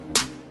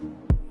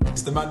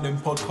It's the Mandem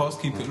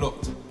podcast. Keep it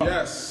locked.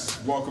 Yes,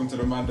 welcome to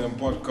the Mandem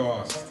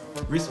podcast.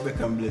 Respect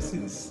and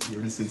blessings.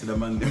 You're listening to the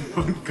Mandem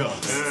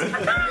podcast.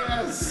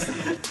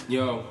 Yes.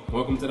 Yo,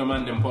 welcome to the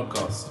Mandem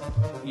podcast.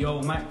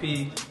 Yo, Mike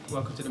P,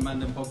 welcome to the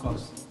Mandem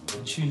podcast.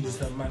 Tune to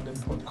the Mandem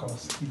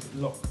podcast. Keep it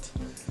locked.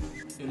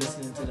 You're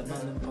listening to the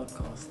Mandem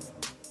podcast.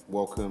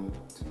 Welcome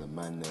to the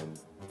Mandem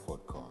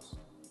podcast.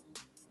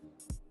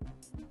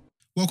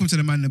 Welcome to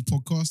the Mandem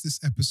podcast. This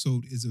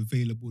episode is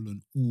available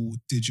on all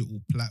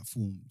digital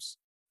platforms: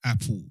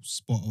 Apple,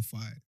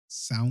 Spotify,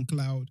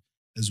 SoundCloud,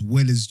 as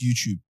well as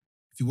YouTube.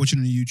 If you're watching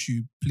on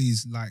YouTube,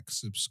 please like,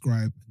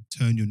 subscribe, and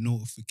turn your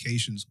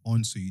notifications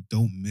on so you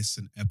don't miss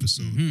an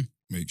episode.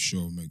 Make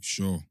sure.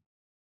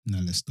 Now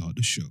let's start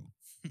the show.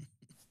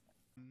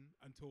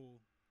 Until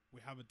we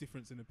have a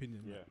difference in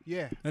opinion.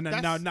 Yeah. And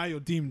then now you're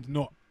deemed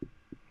not.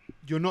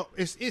 You're not.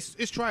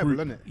 It's tribal,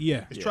 isn't it?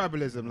 Yeah. It's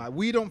tribalism. Like,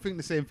 we don't think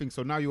the same thing,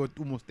 so now you're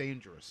almost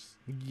dangerous.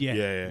 Yeah.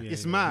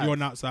 It's mad. You're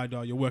an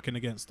outsider. You're working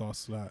against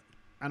us. Like,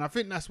 And I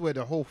think that's where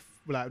the whole,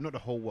 not the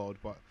whole world,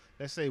 but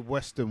let's say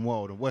Western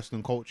world and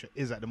Western culture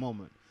is at the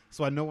moment.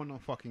 So I know one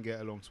don't fucking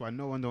get along. So I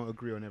know one don't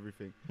agree on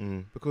everything.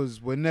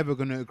 Because we're never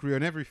going to agree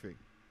on everything.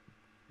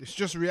 It's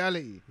just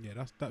reality. yeah,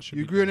 that should.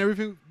 You be agree on done.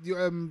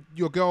 everything?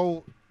 Your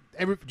girl.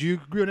 Do you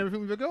agree on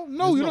everything with your girl?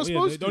 No, you're not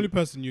supposed The to. only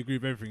person you agree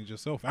with everything is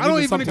yourself. I don't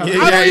even sometimes- agree.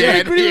 I don't even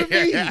agree with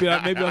me. Be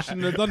like, maybe I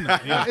shouldn't have done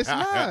that. Yeah. It's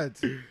mad.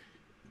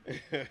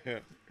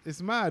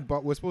 It's mad,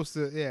 but we're supposed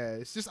to. Yeah,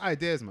 it's just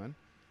ideas, man.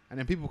 And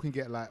then people can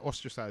get like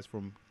ostracized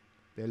from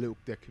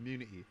their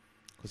community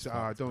because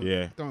I don't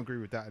agree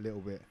with that a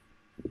little bit.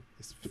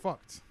 It's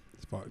fucked.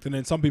 It's fucked. And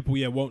then some people,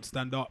 won't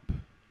stand up.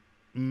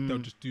 They'll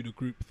just do the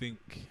group think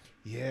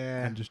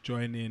Yeah. and just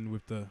join in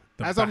with the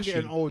As I'm bashing.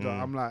 getting older,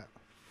 I'm like,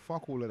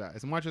 fuck all of that.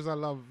 As much as I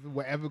love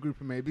whatever group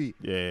it may be,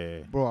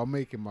 bro, I'm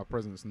making my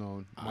presence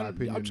known. My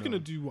opinion. I'm just gonna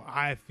known. do what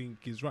I think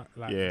is right.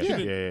 Like, Yeah,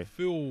 shouldn't yeah.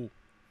 feel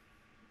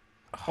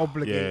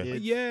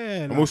Obligated.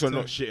 yeah. I'm also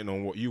not shitting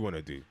on what you want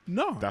to do.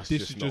 No, That's this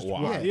just is not just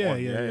what what. I Yeah.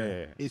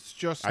 want. It's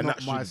just And not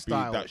that my should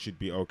style. be that should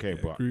be okay,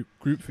 but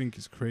Group think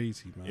is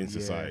crazy, man. in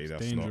society it's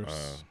that's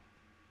dangerous.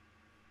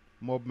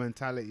 Mob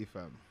mentality,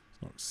 fam.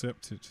 It's not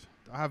accepted.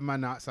 I have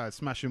man outside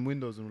smashing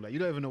windows and all that. You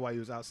don't even know why he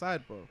was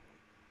outside, bro.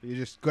 You're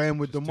just going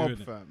with Just the mob,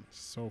 doing it. fam. It's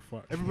so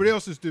fucked. Everybody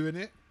else is doing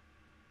it.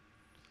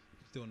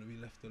 Still want to be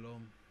left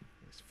alone.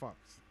 It's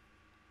fucked.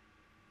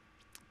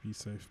 Be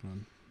safe,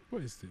 man.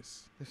 What is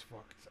this? It's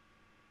fucked.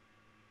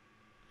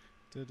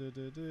 Do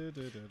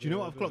you know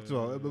what I've clocked?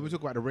 Well, when we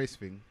talk about the race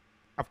thing,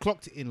 I've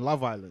clocked it in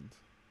Love Island.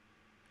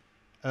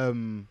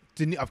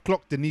 I've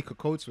clocked Danica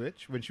Code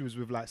Switch when she was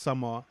with like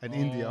Summer and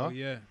India,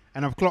 Yeah.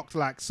 and I've clocked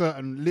like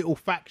certain little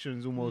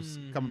factions almost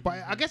coming.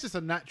 But I guess it's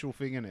a natural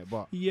thing, innit?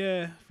 But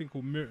Yeah. I think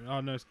called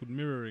it's called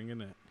mirroring,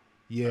 isn't it?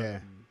 yeah,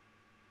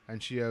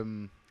 and she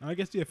I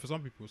guess for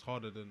some people it's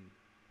harder than.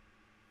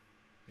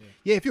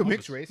 yeah, if you're Others.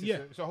 mixed race, Yeah.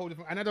 it's a whole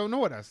different. And I don't know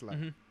what that's like.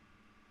 Mhm.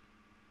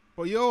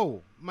 But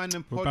yo,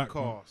 Mandem We're back,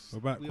 man. podcast. We're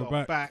back, We we're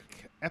are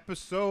back.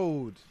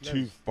 Episode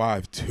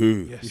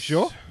 252. Yes. You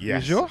sure?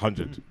 Yes, You sure?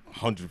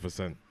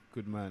 100%.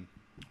 Good man.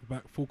 We're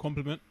back, full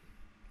compliment.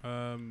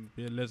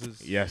 Les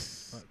is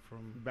Yes, back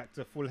from Back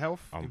to full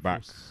health. I'm back.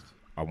 enforced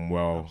I'm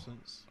well.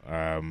 absence.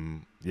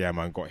 Yeah,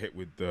 man, got hit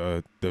with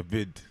the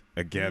vid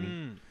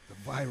again. The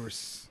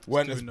virus.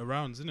 Went Doing as the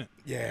rounds, isn't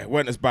it?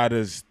 went as bad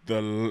as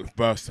the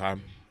first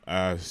time.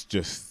 It's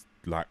just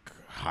like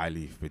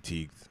highly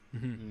fatigued.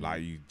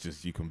 Like you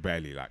can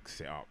barely like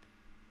sit up.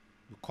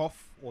 You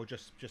cough or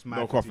just mad?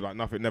 No cough, fatigue? like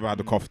nothing. Never had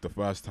a cough the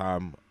first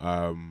time.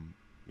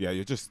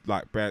 You're just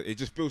like bare. It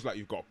just feels like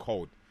you've got a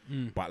cold,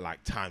 but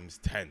like times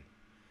 10.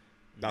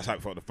 That's how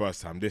it felt the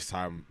first time. This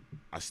time,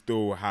 I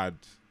still had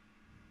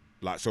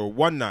so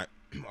one night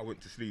I went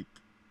to sleep.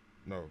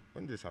 No,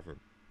 when did this happen?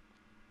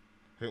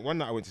 I think one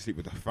night I went to sleep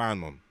with the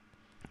fan on,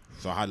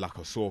 so I had like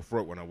a sore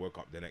throat when I woke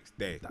up the next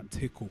day. That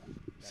tickle.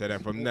 So then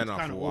from then It's I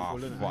kinda thought, awful,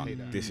 innit? I fuck, hate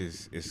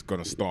that. it's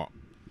gonna start.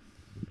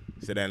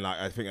 So then like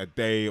I think a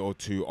day or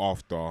two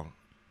after,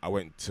 I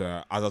went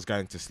to, as I was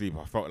going to sleep,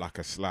 I felt like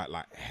a slight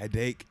like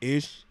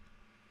headache-ish.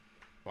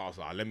 But I was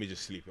like, let me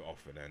just sleep it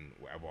off and then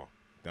whatever.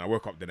 Then I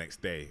woke up the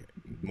next day,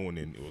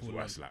 morning, it was Full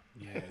worse. Like,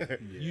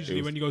 Usually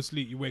It was- when you go to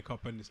sleep, you wake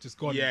up and it's just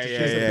gone. yeah.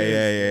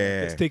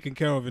 It's taken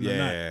care of in the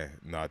night. Yeah,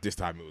 no, this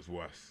time it was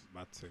worse.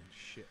 Mad thing.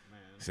 Shit, man.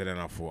 So then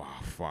I thought,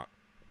 fuck.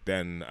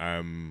 Then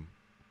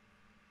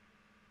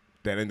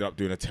ended up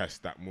doing a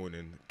test that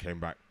morning, came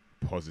back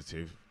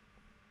positive.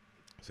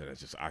 So that's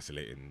just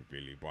isolating,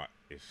 really. But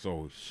it's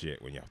so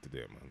shit when you have to do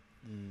it,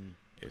 man.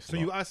 It's So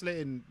not- you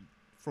isolating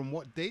from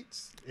what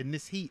dates in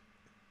this heat?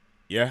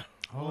 yeah,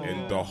 Oh,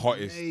 in the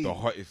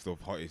hottest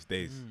of hottest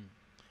days.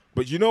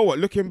 But you know what?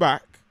 Looking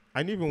back,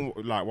 and even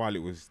like while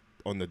it was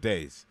on the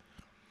days,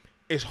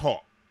 it's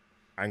hot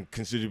and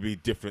considerably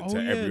different to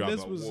every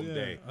other warm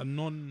day. a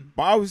non.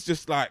 But I was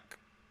just like,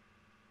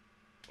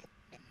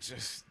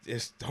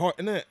 it's hot,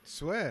 innit?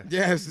 Swear.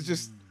 Yeah, it's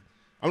just.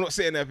 I'm not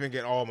sitting there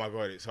thinking, oh my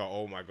god, it's hot.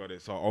 Oh my god,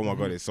 it's hot. Oh my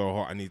god, it's so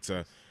hot. I need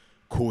to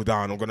cool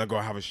down. I'm gonna go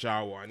have a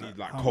shower. I need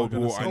like cold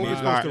gonna water. I say Oh, need you're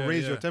supposed like, to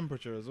raise yeah. your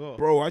temperature as well.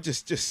 bro. I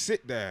just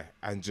sit there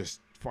and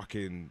just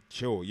fucking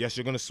chill. Yes,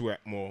 you're gonna sweat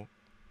more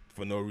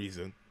for no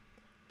reason,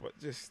 but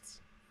just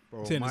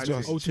Bro, Saying my it's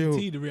just just thing- OTT,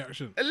 chill. the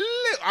reaction. a little.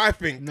 I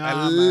think Nah, a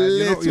man,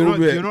 little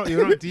bit.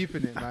 you're not deep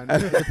in it, man.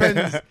 It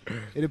depends.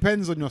 It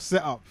depends on your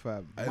setup,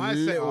 fam. a My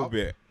little setup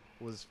bit.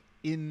 was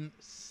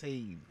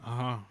insane,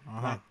 Uh-huh.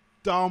 like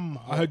dumb.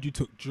 I heard you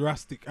took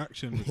drastic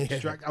action.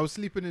 I was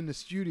sleeping in the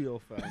studio,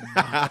 fam.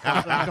 like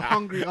a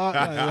hungry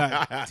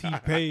artist,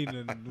 like T-Pain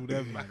and all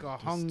them. like a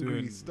just hungry,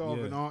 doing-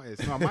 starving yeah.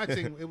 artist. No, my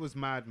thing, it was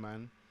mad,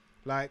 man.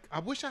 Like, I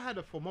wish I had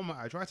a thermometer.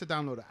 I tried to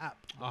download the app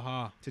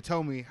Uh-huh. to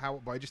tell me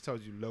how, but it just tells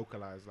you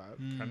localized. Like,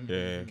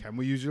 Yeah. can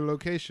we use your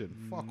location?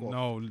 Fuck off.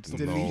 No, stop,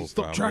 Delete.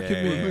 stop fam, tracking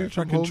yeah, me. yeah. From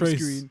Track and home trace.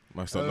 screen.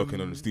 Might start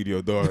knocking on the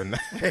studio door and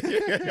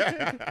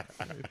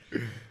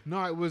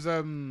No, it was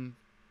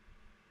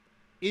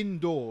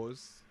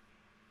indoors.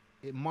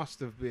 It must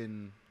have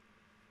been.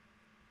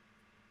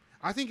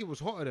 I think it was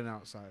hotter than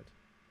outside.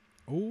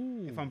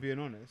 Ooh. If I'm being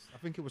honest, I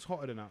think it was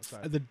hotter than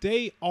outside. The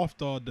day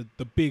after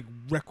the big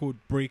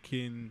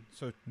record-breaking,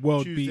 So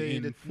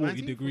world-beating the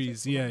 40 19th, degrees.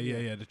 was it?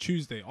 Yeah. The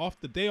Tuesday.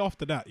 The day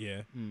after that,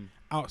 yeah, Mm.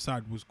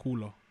 outside was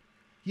cooler.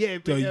 Yeah,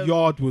 The but,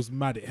 yard was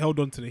mad. It held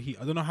on to the heat.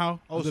 I don't know how.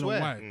 Oh, I don't know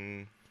swear.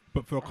 why.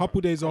 But for a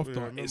couple days can't after,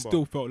 really remember. it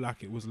still felt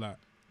like it was like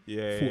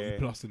yeah, 40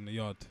 plus in the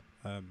yard,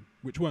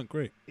 which weren't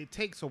great. it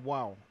takes a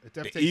while. It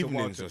The definitely takes a while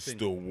evenings to are think.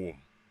 still warm.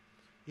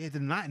 Yeah, the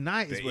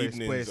night is The where it's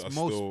evenings are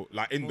most still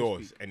like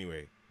indoors peak.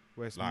 anyway.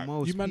 where it's like-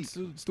 most You man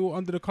peak. still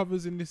under the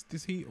covers in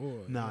this heat or?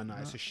 Nah,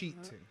 it's a sheet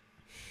thing.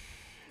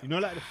 You know,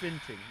 like the thin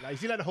thing. Like, you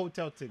see, like the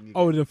hotel thing. You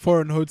Oh, the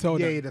foreign hotel.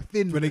 yeah, that- yeah, the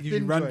thin. when they the give you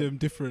thin random joint.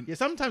 different Yeah,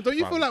 sometimes don't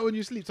you feel Fam. like when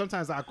you sleep?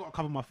 Sometimes like, I got to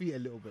cover my feet a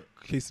little bit.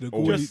 case of the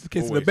Always,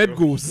 case of the always, bed bro.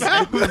 ghouls.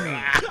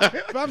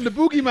 Fam, the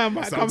boogeyman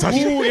might come. Sometimes-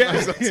 Ooh,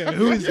 yeah. sometimes-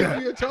 Who is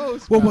that? Your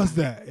toes, What fam. was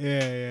that?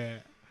 Yeah.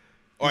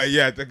 Oh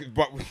yeah,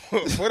 but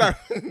for that,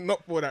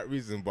 not for that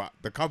reason, but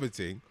the cover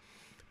thing,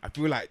 I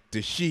feel like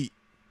the sheet,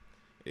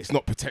 it's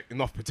not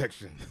enough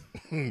protection.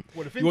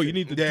 What, the thin Well, thing? you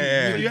need the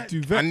Yeah,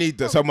 duvet. I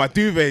need so my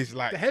duvet is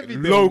like The heavy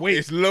bit of local. weight.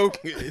 It's local.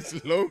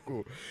 It's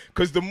local.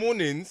 Because the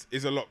mornings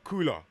is a lot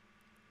cooler.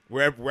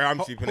 Where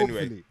I'm sleeping anyway.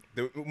 hopefully.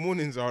 The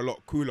mornings are a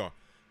lot cooler.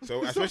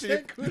 So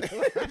especially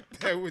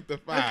there with the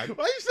fan.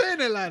 Why are you saying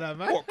it like that,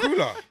 man? What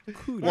cooler?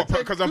 What?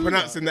 Because I'm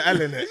pronouncing the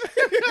L in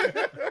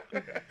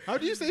it. How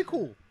do you say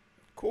cool?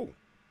 Cool.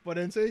 But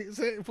then say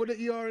put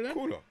the ER in there.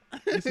 Cooler.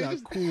 It's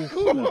like cool.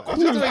 Cooler. That's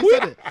just the way he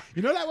said it.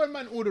 You know, like when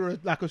man order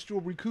like a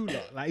strawberry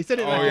cooler, like he said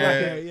it Oh, like,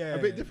 yeah. a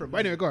bit different. But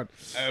anyway, go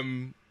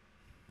on.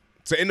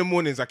 So in the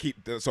mornings I keep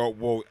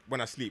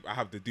when I sleep I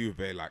have the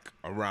duvet like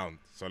around.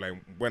 So like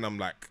when I'm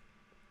like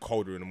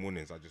colder in the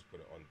mornings I just put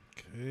it on.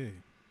 Okay.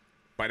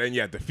 But then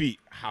yeah, the feet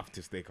have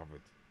to stay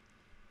covered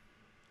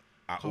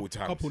at all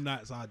times. Couple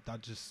nights, I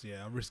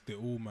risked it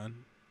all, man.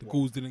 The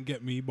ghouls didn't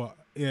get me, but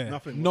yeah,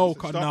 Nothing. No,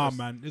 What's it, nah, Starburst?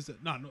 man. Is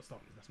it? Nah, not Starburst.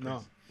 That's No.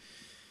 crazy.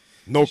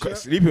 No, T-shirt?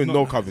 sleeping with No,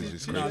 no no, covers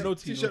is Nah, crazy. no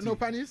tea, T-shirt, no tea.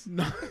 panties.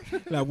 No,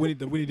 like Winnie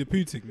the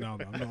Pooh thing. Now,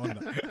 man, I'm not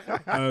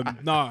on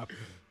that. Nah,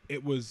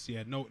 it was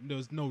no. There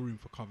was no room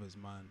for covers,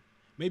 man.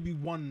 Maybe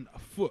a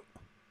foot,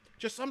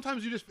 Just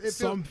sometimes you just it feels,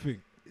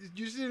 something.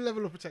 you see the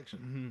level of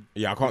protection.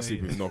 Yeah, I can't Yeah,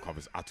 sleep yeah. with no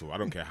covers at all. I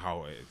don't care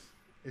how it is.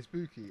 It's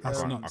spooky.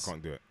 That's I nuts.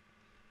 can't do it.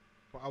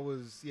 But I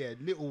was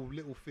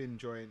little thin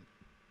joint.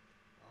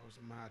 I was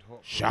mad hot. bro.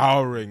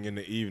 Showering in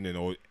the evening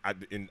or at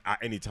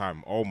any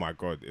time. Oh my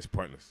god, it's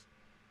pointless,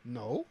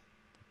 No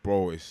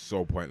bro. It's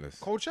so pointless.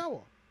 cold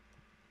shower.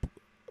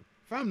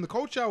 Fam, the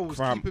cold shower was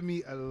Fam. keeping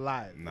me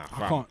alive. Nah, I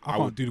fam, can't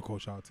would- do the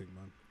cold shower thing,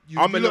 man.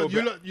 I'm a little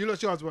bit- You lot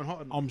showers weren't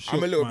hot enough. I'm shook,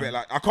 I'm a little man. bit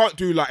like I can't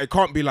do like it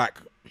can't be like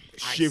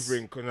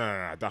shivering.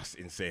 No, that's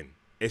insane.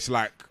 It's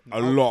like a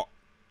lot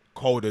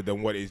colder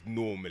than what it is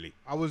normally.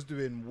 I was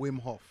doing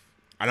Wim Hof.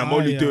 And I'm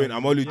only doing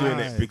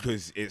Aye. it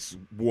because it's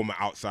warmer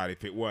outside.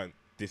 If it weren't,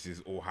 this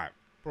is all hype.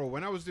 Bro,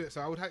 when I was doing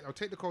so, I would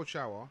take the cold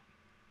shower.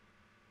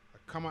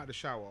 I'd come out of the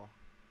shower,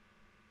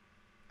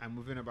 and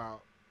within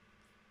about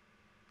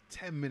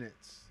 10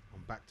 minutes,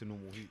 I'm back to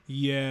normal heat.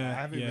 Yeah,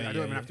 I don't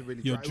even have to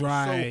really You're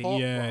dry. It was dry. so hot,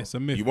 yeah, bro. it's a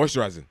myth. You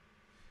moisturizing?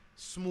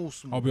 Small.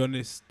 I'll be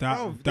honest. That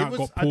Bro, that it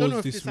was- got I don't know paused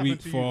if this this week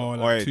happened to you, for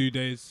but- like Oi, 2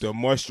 days. The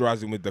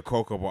moisturizing with the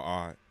cocoa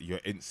butter, you're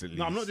instantly.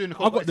 No, I'm not doing the I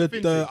cold got butter, it's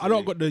vintage. I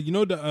don't got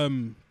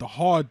the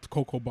hard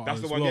cocoa butter.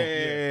 That's the as one. well.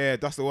 Yeah,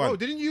 that's the one. Bro,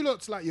 didn't you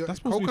lots like your That's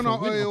supposed to be for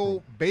coconut winter,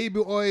 oil, baby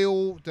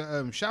oil,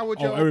 the shower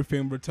gel? Oh,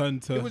 everything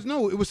returned to. It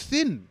was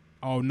thin.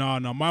 Oh no,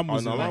 mine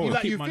was. no, mine Like,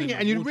 was- you keep think it, in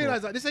and you water.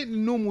 realize like this ain't the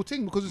normal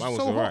thing because it's Mine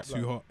was so alright. hot.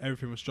 too hot.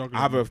 Everything was struggling.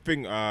 I have a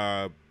thing,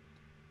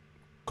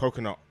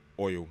 coconut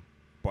oil,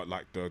 but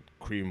like the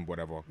cream,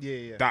 whatever.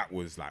 Yeah. That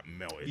was like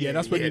melted. Yeah,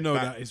 that's when you know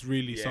that it's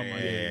really yeah, summer.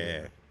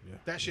 yeah.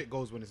 That shit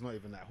goes when it's not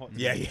even that hot.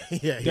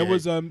 Yeah. There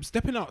was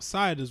stepping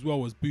outside as well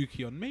was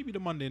booky on maybe the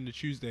Monday and the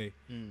Tuesday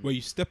where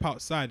you step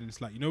outside and it's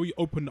like you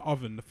open the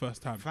oven the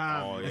first time.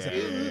 Fam, Oh it's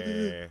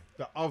yeah.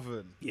 the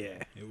oven.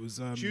 Yeah, it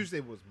was. Tuesday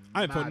was.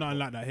 I ain't felt mad nothing hot.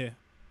 like that here.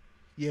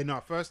 Yeah,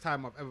 no, first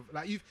time I've ever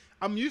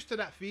I'm used to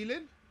that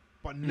feeling,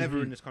 but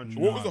never in this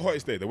country. What was the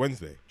hottest day? The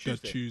Wednesday.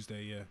 Tuesday. The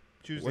Tuesday, yeah.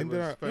 Tuesday When did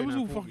was I- It 39, was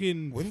all 40.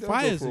 fucking When did I go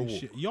fires for a and walk?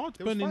 shit. Yards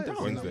There was burning fires.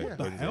 down. Wednesday, What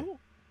the Wednesday. hell?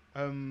 I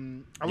Yeah,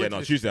 went no, to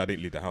this- Tuesday I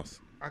didn't leave the house.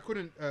 I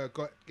couldn't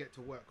get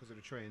to work because of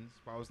the trains,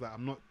 but I was like,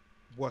 I'm not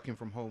working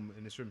from home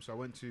in this room, so I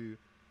went to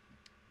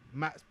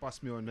Matt's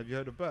bust me on. Have you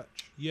heard of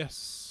Birch? Yes.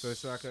 So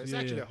it's like it's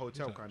actually a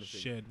hotel It's like kind of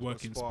thing. shared It's got a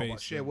working spa, but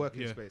space. shared and-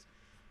 working yeah. space.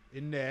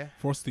 In there,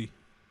 Frosty.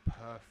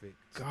 perfect.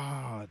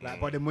 God.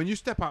 Like, but then when you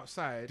step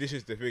outside, This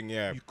is the thing,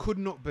 yeah. you could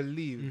not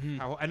believe Mhm.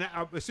 how. And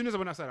as soon as I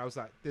went outside, I was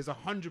like, "There's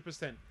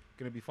 100%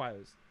 gonna be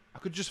fires." I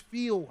could just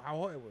feel how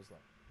hot it was. Like,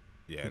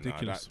 Yeah,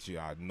 Ridiculous.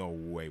 I had no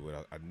way would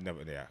I'd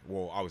never. Yeah,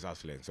 well, I was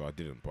isolating, so I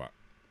didn't. But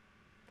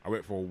I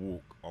went for a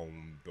walk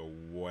on the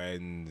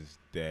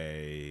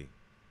Wednesday,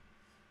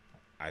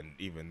 and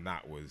even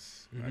that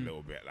was a Mhm.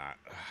 little bit like,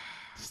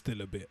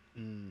 Still a bit.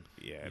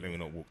 yeah, let me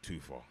not walk too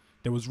far.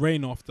 There was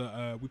rain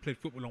after we played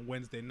football on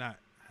Wednesday night,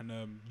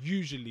 and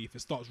usually if it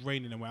starts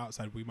raining and we're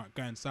outside, we might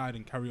go inside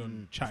and carry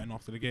on chatting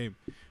after the game.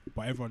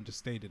 But everyone just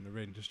stayed in the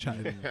rain, just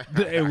chatting.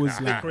 It was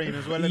like, rain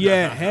as well. innit?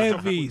 yeah, Some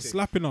heavy, people take-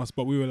 slapping us.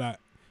 But we were like,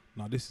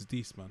 no, this is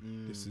decent,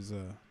 man. This is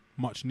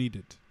much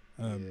needed.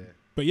 Yeah.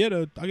 But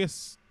yeah, I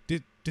guess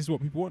this is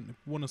what people want.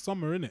 People want a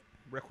summer, innit?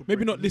 Record Maybe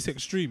breaking not this heat.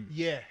 extreme.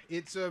 Yeah,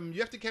 it's you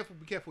have to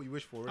be careful what you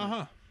wish for. innit?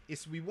 Uh-huh.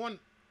 It's we want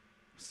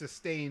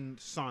sustained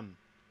sun,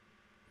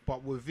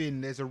 but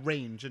within there's a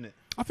range in it.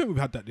 I think we've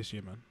had that this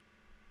year, man.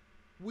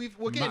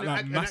 We're getting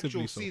Like, an massively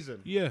actual so.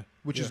 season, Yeah,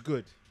 which yeah. is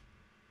good.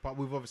 But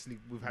we've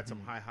had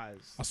some high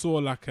highs. I saw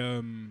like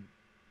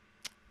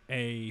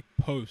a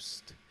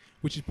post,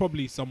 which is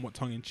probably somewhat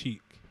tongue in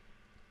cheek,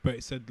 but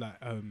it said like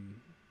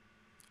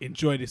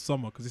enjoy this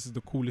summer because this is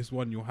the coolest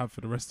one you'll have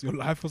for the rest of your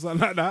life or something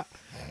like that.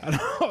 And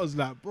I was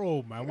like,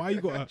 bro, man, why you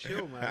gotta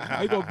Chill, man.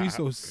 why you gotta be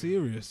so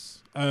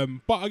serious? But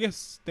I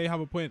guess they have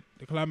a point.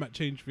 The climate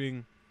change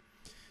thing,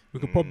 we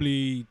could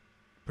probably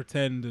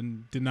pretend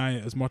and deny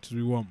it as much as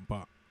we want,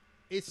 but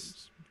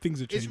It's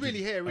things are changing. it's really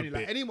here, really. a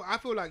Like bit. I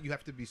feel like you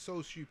have to be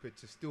so stupid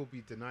to still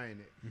be denying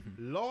it.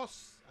 Mm-hmm.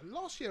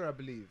 Last year, I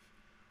believe,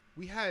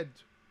 we had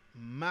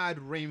mad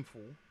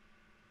rainfall.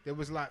 There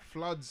was like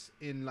floods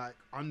in like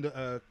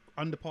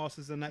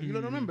underpasses and that. You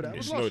don't remember that? It It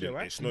was snowed last year, in.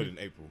 right? It snowed in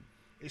April.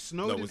 It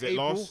snowed No, in was it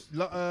April.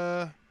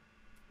 last?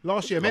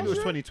 Last year, maybe it was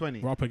Last 2020.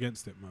 We're up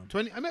against it, man.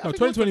 20. I mean, I No, think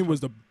it was 2020 was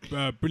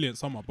the brilliant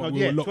summer, but No,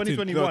 we yeah, were locked in.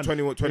 2021. No,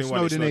 21, It 21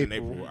 snowed it snowed in in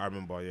April. April. I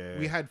remember, yeah.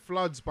 We had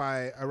floods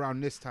by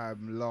around this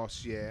time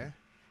last year.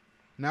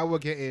 Now we're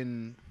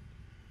getting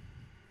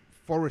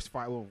forest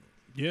fire,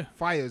 Yeah.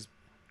 fires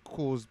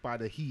caused by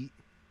the heat.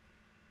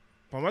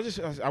 But I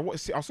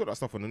saw that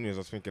stuff on the news. I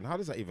was thinking, how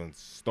does that even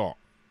start?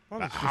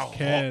 Like, How just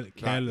hot?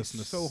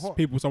 carelessness. so hot.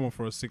 Someone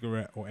for a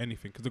cigarette or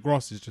anything, because the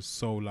grass is just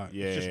so like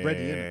Yeah, just ready,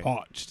 innit?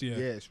 parched. Yeah,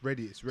 Yeah, it's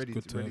ready. It's ready.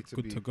 good It's ready to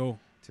good be to go.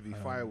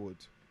 firewood.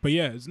 But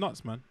yeah, it's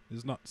nuts, man.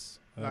 It's nuts.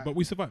 Like- But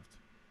we survived.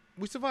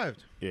 We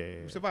survived.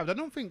 Yeah. We survived. I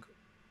don't think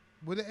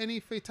were there any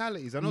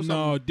fatalities. I know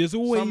No, there's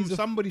always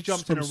somebody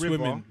jumped in a from river.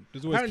 swimming.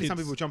 There's always Apparently, some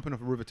kids. people jumping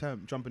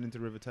into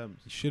River Thames.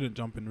 You shouldn't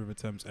jump in River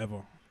Thames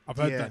ever. I've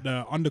heard Yeah. that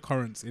the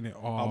undercurrents in it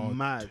are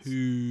mad.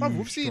 too Bruv,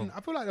 we've strong. seen. I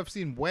feel like I've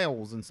seen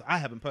whales, and I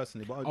haven't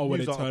personally, but Oh, when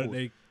they news turn,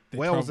 articles, they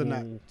whales travel.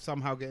 and that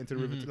somehow get into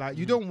the river. Mhm, Like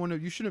you don't want to.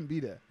 You shouldn't be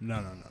there.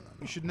 No.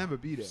 You should never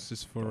be there. It's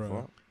just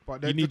for.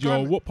 But You need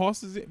your what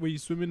pass is it? Where you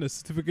swim in a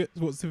certificate?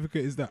 What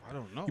certificate is that? I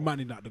don't know. You might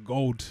need like the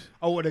gold.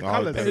 Oh, what the Oh,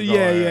 colours? there we Yeah,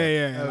 go,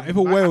 yeah. Like, if a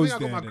I whale's think I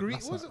there, got my then green.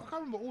 that's What was it? like- I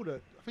can't remember all the.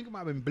 I think it might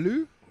have been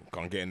blue,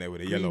 Can't get in there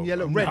with the green, yellow.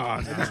 yellow, bro. red. Nah,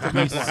 It must nah, have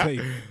been be one.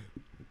 safe.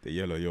 The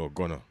yellow, you're a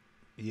goner.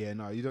 Yeah,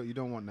 no, you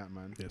don't want that,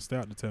 man. Yeah, stay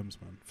out the Thames,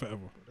 man.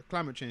 Forever. The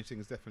climate change thing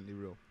is definitely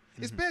real.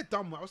 It's bare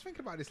dumb. I was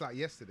thinking about this like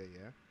yesterday.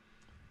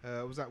 Yeah,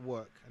 I was at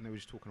work and they were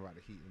just talking about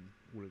the heat and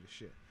all of this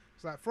shit.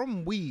 It's like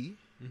from we're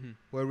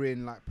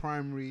in like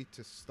primary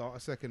to start a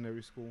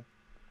secondary school.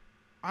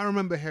 I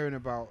remember hearing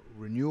about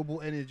renewable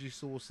energy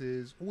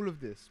sources, all of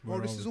this. Where Well,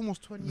 are this we? is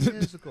almost 20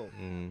 years ago.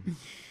 Mm.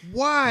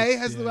 Why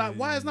has Yeah,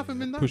 why has yeah, nothing yeah.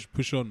 been done?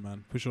 Push on,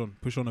 man.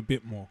 Push on a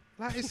bit more.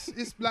 Like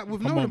it's like we've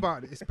Come known on.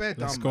 about it. It's bare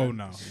dumb. Let's go man.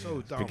 now. It's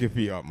so dumb. Pick your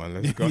feet up, man.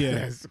 Let's go. Yeah.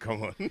 Yes,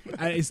 come on.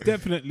 And it's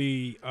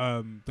definitely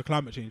the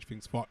climate change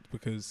thing's fucked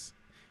because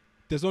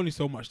there's only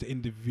so much the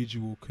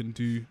individual can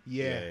do.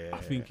 Yeah. I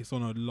think it's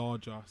on a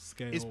larger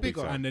scale. It's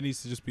bigger. and there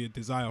needs to just be a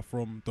desire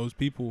from those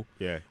people,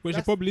 Yeah. which That's-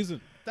 there probably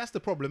isn't. That's the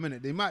problem,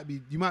 innit?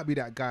 You might be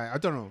that guy. I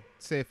don't know.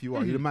 Say if you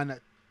are, you're the man that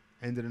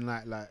end of the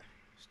night like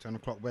it's 10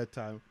 o'clock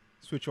bedtime.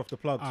 Switch off the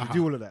plugs. You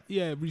do all of that.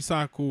 Yeah,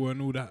 recycle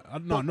and all that.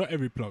 No, But- not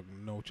every plug.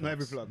 No chance. Not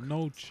every plug.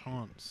 No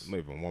chance. Not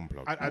even one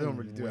plug. I don't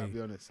really do that, way. to be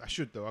honest. I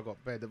should though. I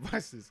got bad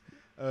devices.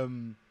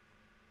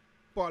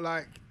 But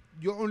like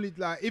you're only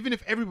like even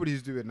if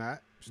everybody's doing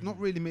that, it's not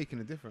really making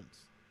a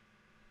difference.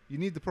 You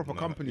need the proper No,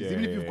 companies. yeah,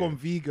 Even if yeah, you've yeah. gone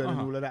vegan and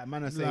Uh-huh. all of that,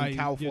 man are saying Like,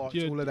 cow you're- farts,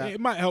 you're- all of that. It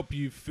might help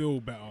you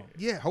feel better.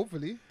 Yeah,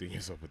 hopefully. Doing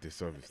yourself a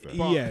disservice there.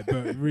 Yeah,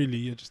 but really,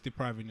 you're just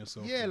depriving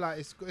yourself. Yeah, like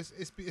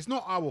it's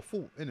not our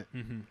fault, innit?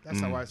 Mm-hmm. That's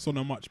how I It's on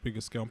a much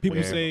bigger scale. People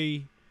Yeah.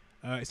 say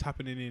it's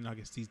happening in, I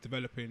guess, these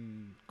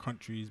developing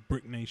countries,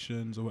 brick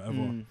nations or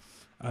whatever.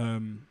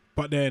 Mm.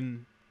 But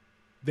then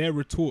their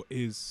retort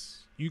is,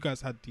 you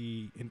guys had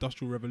the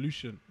Industrial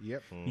Revolution.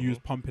 Yep. You was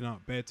pumping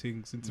out bare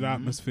things into the Mhm.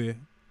 atmosphere.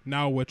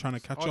 Now we're trying to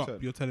catch our up. turn.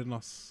 You're telling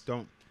us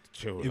Don't.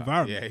 Chill.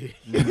 environment.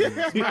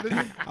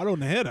 Yeah. I don't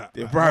want to hear that.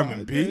 The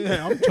environment, B.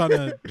 Yeah, I'm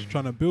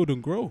trying to build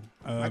and grow.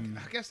 I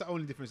guess the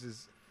only difference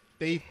is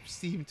they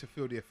seem to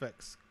feel the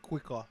effects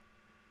quicker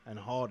and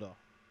harder.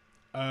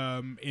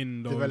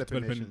 In the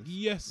Developing nations.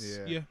 Yes.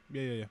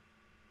 Yeah.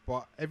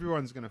 But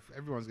everyone's gonna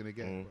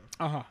get it.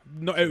 Bro.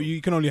 No,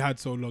 you can only hide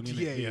so long.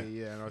 Innit?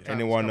 Yeah. And our time's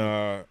Anyone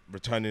coming.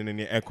 returning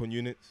any aircon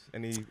units?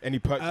 Any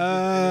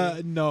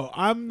purchases? No,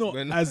 I'm not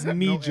When- as No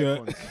knee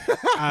jerk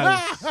aircons.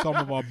 as some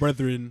of our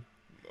brethren,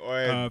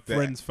 Oi,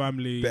 friends,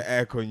 family. the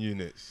aircon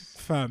units.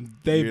 Fam,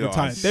 they You lot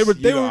retired.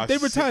 are They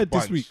sick retired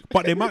this bunch. week,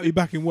 but they might be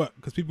back in work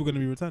because people are going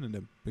to be returning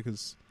them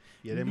because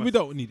Yeah, they we must.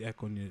 don't need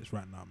aircon units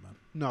right now, man.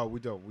 No, we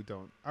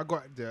don't. I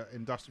got the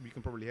industrial. You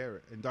can probably hear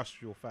it.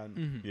 Industrial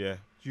fan Yeah.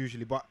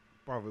 usually, but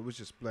brother, it was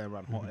just blowing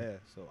around hot air.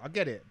 So I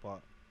get it,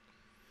 but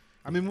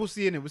I mean, we'll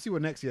see in it. We'll see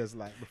what next year's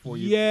like before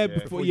you.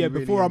 Before you really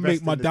before I make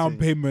invest my in the down thing.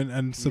 payment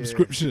and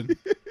subscription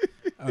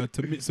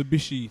to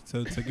Mitsubishi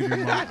to give me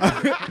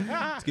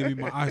my to give me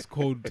my ice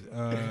cold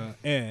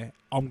air,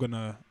 I'm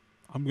gonna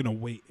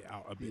wait it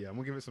out a bit. Yeah, I'm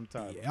gonna give it some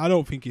time. Yeah, I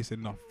don't think it's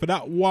enough for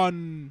that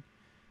one.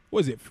 What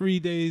is it? 3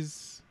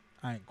 days.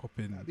 I ain't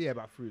copping. Yeah,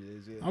 about 3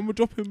 days. Yeah, I'm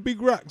dropping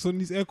big racks on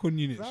these aircon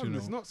units. Fam, You know,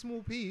 it's not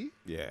small p.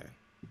 Yeah.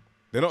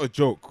 They're not a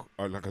joke.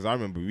 Like, cause I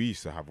remember we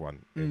used to have one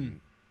in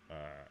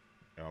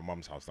my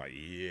mum's house like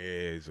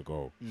years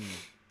ago.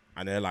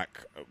 And they're like,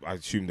 I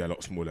assume they're a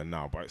lot smaller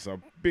now, but it's a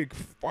big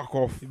fuck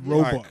off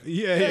robot. like-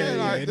 Yeah.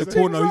 like, In the the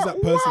corner, things who's that are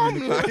person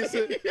in the wham,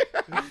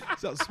 corner?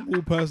 It's that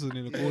small person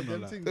in the corner.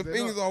 them Like. things, The they're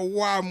things not- are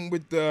wham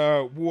with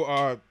the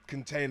water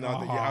container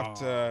that you have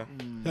to.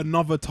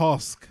 Another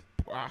task.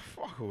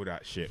 Fuck all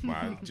that shit,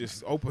 man.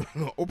 Just open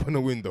the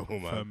window,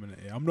 man. Permanent.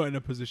 Yeah, I'm not in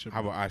a position.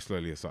 Have man. an ice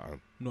slowly or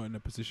something. Not in a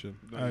position.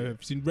 Not yet.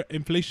 I've seen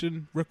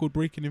inflation,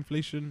 record-breaking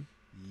inflation.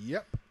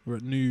 Yep. We're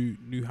at new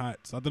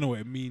heights. I don't know what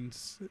it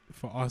means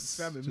for us.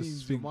 Fam, it just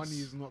means your things. money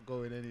is not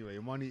going anywhere.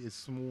 Your money is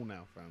small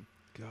now, fam.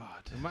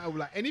 God. No matter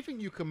like anything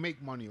you can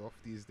make money off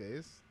these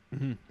days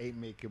Mhm. ain't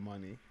making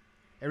money.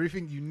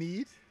 Everything you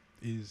need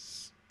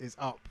Is is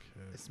up.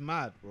 It's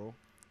mad, bro.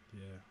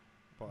 yeah.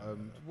 But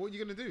what are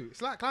you gonna do?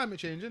 It's like climate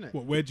change, isn't it?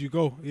 What? Where do you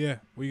go? Yeah.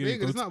 Where you Yeah,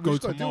 gonna it's go, not- we go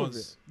just to gotta deal with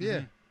Mars? it. Yeah.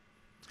 Mhm.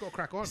 It's got to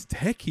crack on. It's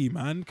techie,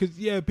 man.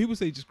 Because people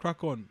say just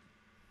crack on.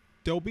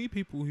 There'll be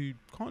people who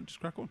can't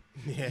just crack on,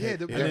 Yeah, and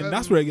then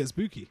that's where it gets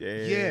spooky.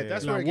 Yeah,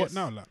 that's where Like it what gets.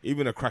 now? Like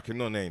Even a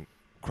cracking on ain't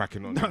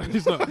cracking on. no,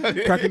 it's not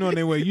cracking on.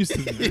 They were used to.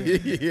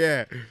 Be.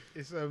 Yeah.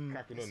 It's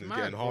Cracking it's on is mad,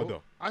 getting bro. harder.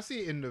 I see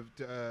it in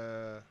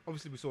the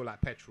obviously we saw like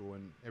petrol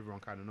and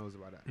everyone kind of knows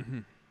about that.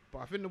 Mhm. But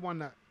I think the one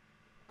that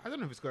I don't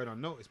know if it's going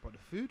unnoticed, but the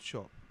food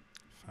shop.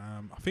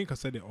 I think I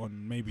said it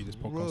on maybe this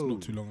podcast Bro.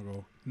 not too long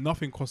ago.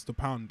 Nothing costs a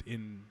pound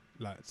in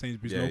like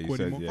Sainsbury's Yeah, you local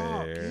said,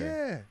 anymore.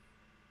 yeah. Fuck,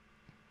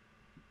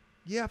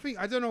 yeah. I think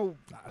I don't know.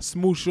 Like, a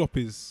small shop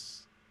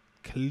is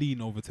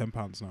clean over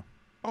 £10 now.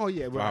 Oh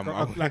yeah, well, Fam,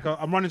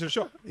 I'm running to the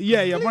shop.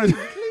 Yeah, I'm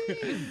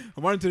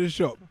running to the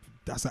shop.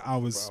 That's an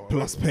hour's Bro,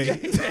 plus pay.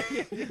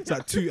 It's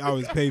like 2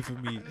 hours pay for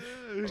me.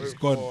 Just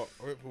gone.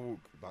 I went for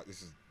like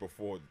this is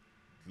before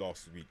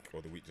last week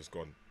or the week just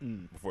gone.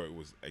 Before it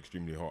was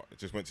extremely hot. I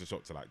just went to the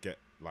shop to like get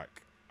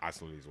like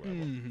ice lollies or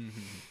whatever.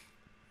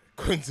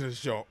 Going to the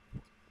shop,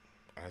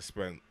 I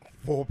spent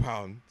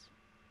 £4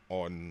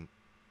 on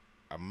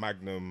a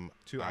Magnum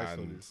Two ice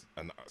and lollies.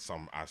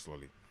 some ice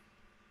lolly.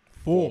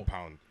 £4.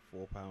 £4.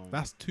 £4.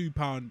 That's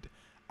 £2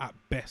 at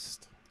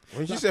best.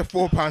 When you said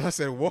 £4, I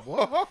said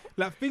what?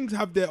 Like things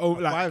have their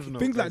own, like Five note,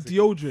 things like basically.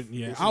 deodorant.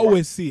 Yeah, I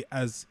always see it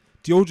as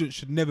deodorant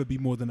should never be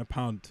more than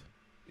 £1.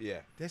 Yeah.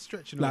 They're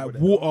stretching Like over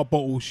there. water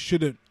bottles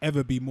shouldn't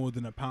ever be more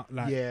than £1.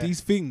 Like Yeah.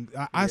 these things,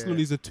 ice Yeah.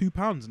 lollies are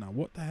 £2 now.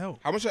 What the hell?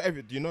 How much are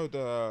do you know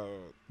the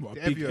What,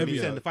 The a big Evian, you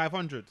Evian? saying the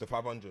 500. the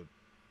 500?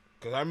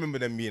 Because I remember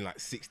them being like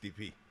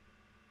 60p.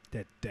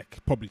 They're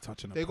probably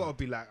touching. They got to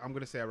be like, I'm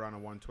gonna say around a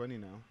 120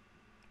 now.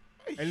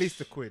 At least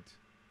a quid.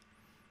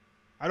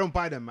 I don't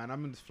buy them, man.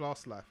 I'm in this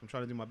flask life. I'm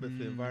trying to do my bit for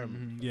the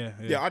environment. Yeah,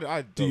 Yeah,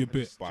 I Do your don't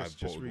bit. buy Just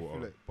bottled refill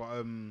water. it.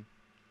 But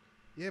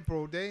yeah,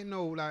 bro, they ain't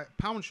no like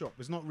pound shop.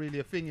 It's not really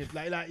a thing. It's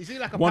like you see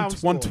like a pound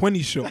store.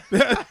 120 shop.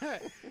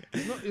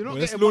 It's not, you're not Well,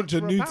 let's getting launch much a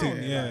for new pound.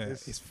 thing. Yeah,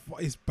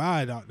 Like, it's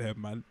bad out there,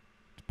 man.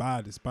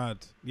 It's bad.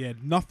 Yeah,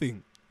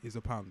 nothing is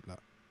a pound. Like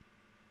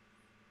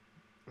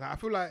I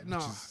feel like no,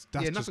 that's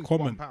yeah, just nothing's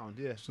common. £1.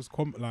 Yeah, it's just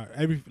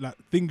like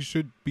things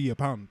should be a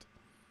pound.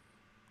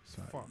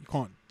 So Fuck. you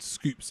can't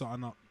scoop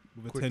something up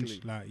with a Quickly.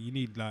 tension. Like you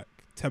need like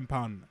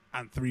 £10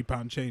 and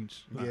 £3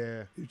 change. Like,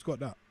 yeah, who's got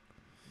that?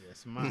 yeah.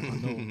 It's mad.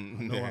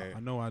 I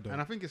know. I don't.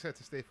 And I think it's here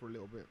to stay for a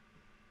little bit.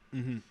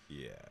 Mm-hmm.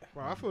 Yeah.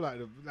 Well, I feel like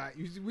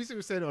we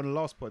said it on the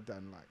last pod,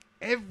 Dan. Like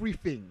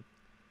everything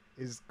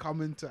is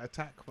coming to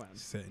attack, man.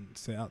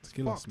 Set out to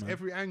kill us, Fucked man.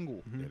 every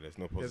angle. Mhm. Yeah, there's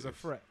no There's positive. a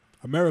threat.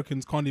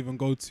 Americans can't even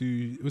go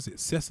to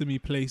Sesame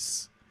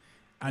Place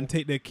and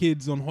take their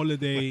kids on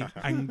holiday,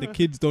 and the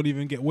kids don't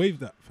even get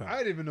waved at. Fam. I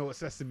didn't even know what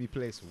Sesame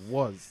Place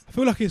was. I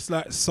feel like it's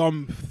like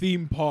some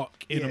theme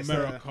park in Yeah, it's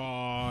America,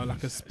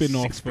 like a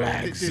spin-off. Six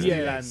Flags. Disneyland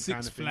Yeah, kind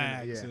Six of thing,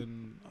 Flags, innit? Yeah.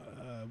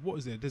 and what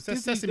is it? There's That's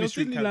Disney, Sesame there's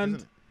Street Disneyland,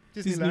 characters,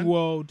 isn't it? Disney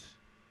World.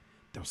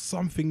 There was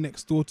something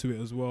next door to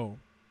it as well.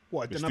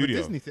 What, The another studio.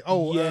 Disney thing?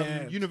 Oh,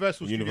 Yeah.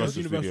 Universal Studios.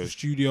 Universal Studios.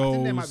 Studios. I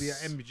think there might be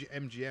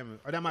an MGM.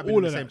 Or that might be All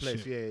in the of same that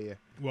place. shit. Yeah.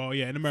 Well,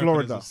 yeah, in America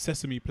Florida. there's a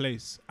Sesame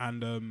Place,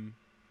 and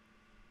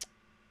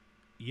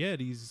yeah,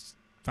 these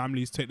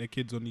families take their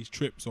kids on these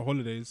trips or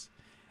holidays,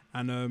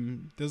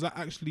 and there's like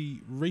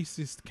actually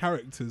racist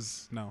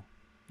characters now.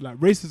 Like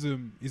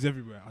racism is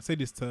everywhere. I say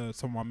this to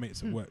some of my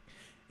mates at work.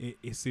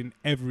 It's in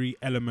every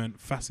element,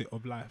 facet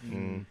of life,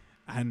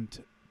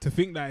 and to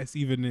think that it's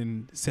even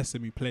in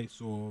Sesame Place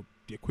or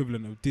the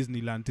equivalent of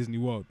Disneyland, Disney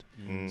World,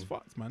 it's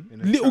fucked, man.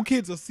 In a Little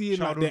kids are seeing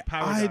like childhood their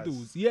paradise.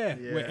 idols, yeah,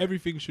 Yeah. where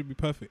everything should be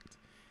perfect,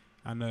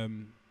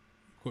 and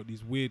got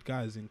these weird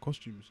guys in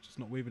costumes just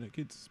not waving at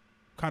kids.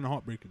 Kind of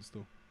heartbreaking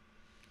still.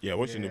 Yeah,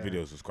 watching Yeah. the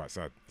videos was quite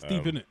sad. It's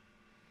deep, innit?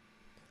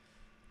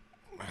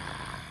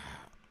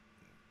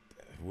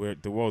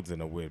 The world's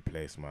in a weird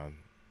place, man.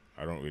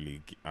 I don't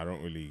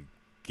really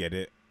get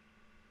it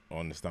or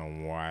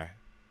understand why.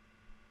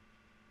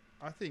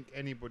 I think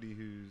anybody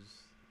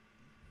who's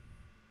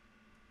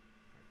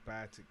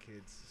bad to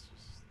kids is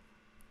just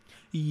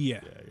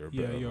Yeah, you're a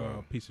bit of you're a-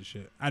 a piece of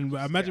shit. And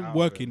Just imagine get out of it,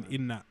 working man.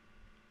 in that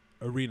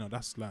arena.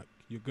 That's like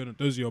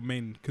those are your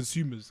main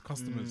consumers,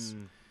 customers.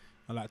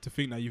 And like to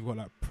think that you've got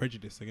like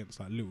prejudice against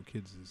like little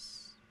kids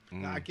is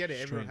Nah, I get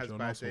it. Everyone strange has or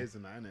bad arsehole. days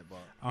and that, innit? But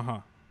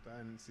that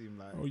didn't seem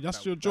like. Oh, that's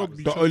that- your that job. was-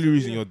 You The should- only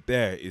reason yeah. you're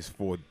there is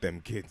for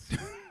them kids.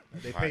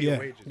 They pay Yeah. your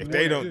wages. If Yeah.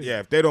 they Yeah. don't,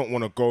 if they don't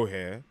want to go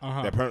here,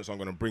 Uh-huh. their parents aren't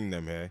going to bring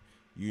them here.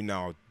 You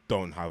now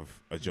don't have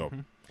a job,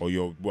 Mhm. or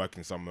you're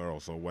working somewhere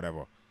else, or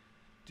whatever.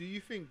 Do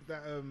you think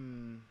that there's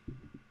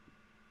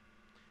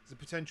a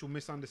potential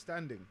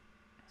misunderstanding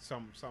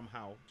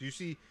somehow? Do you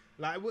see,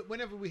 like,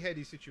 whenever we hear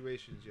these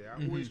situations,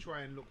 I always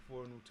try and look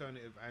for an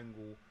alternative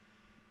angle,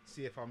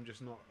 see if I'm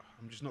just not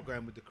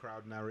going with the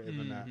crowd narrative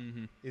and that.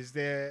 Is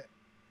there?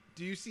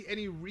 Do you see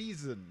any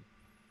reason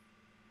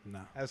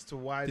Nah. as to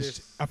why It's-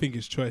 this? I think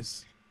it's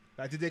choice.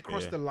 Like, did they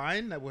cross Yeah. the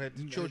line? Like, where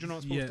the children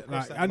aren't supposed Yeah, to cross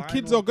like, that and line?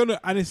 kids are gonna,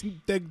 and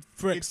they're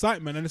for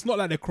excitement, and it's not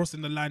like they're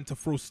crossing the line to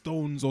throw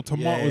stones or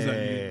tomatoes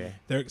at you. Yeah.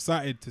 They're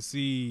excited to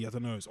see, I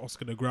don't know, it's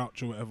Oscar the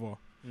Grouch or whatever.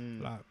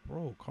 Mm. Like,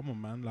 bro, come on,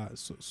 man, like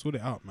sort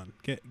it out, man.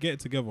 Get it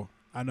together.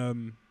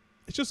 And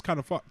it's just kind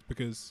of fucked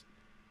because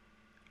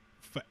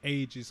for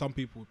ages some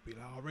people would be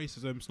like, oh,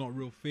 racism's not a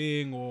real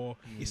thing, or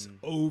it's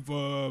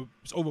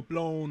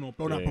overblown or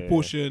blown out Yeah.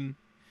 proportion.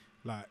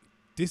 Like,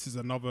 this is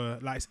another,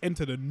 like, it's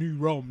entered a new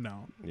realm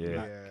now. Yeah.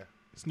 Like, Yeah.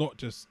 it's not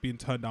just being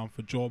turned down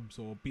for jobs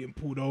or being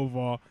pulled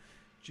over.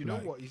 Do you know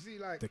like, what? You see,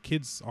 like, The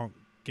kids aren't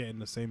getting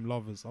the same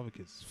love as other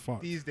kids. It's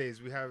fucked. these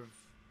days we have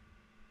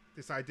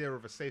this idea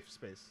of a safe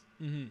space.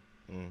 Mm-hmm.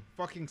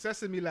 Fucking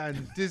Sesame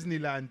Land,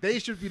 Disneyland, they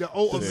should be the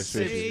ultimate Yeah,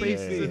 safe yeah,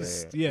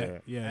 spaces. yeah, Yeah,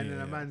 yeah. And then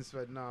yeah, a man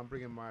said, "No, I'm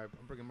bringing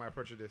my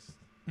prejudice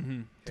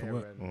Mhm. To here."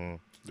 work. And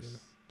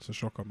It's a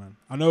shocker, man.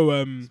 I know.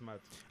 it's mad.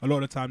 A lot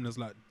of the time there's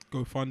like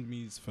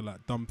GoFundMe's for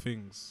like dumb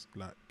things.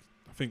 Like,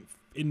 I think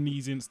in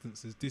these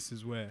instances, this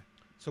is where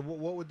So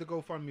what would the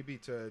GoFundMe be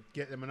to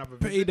get them another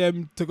pay visit?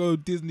 them to go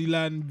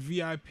Disneyland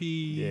VIP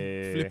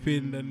Yeah.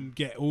 flipping and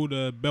get all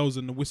the bells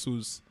and the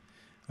whistles.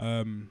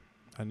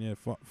 And yeah,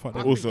 fuck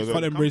them. Also,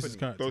 fuck them company, racist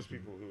characters. Those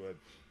people who are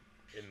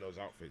in those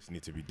outfits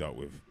need to be dealt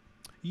with.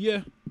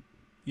 Yeah.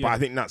 But I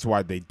think that's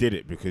why they did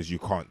it, because you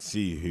can't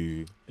see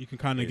who. You can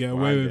kind of is get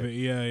away behind with it.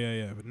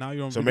 Yeah. But now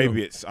you're on So video.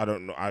 maybe it's, I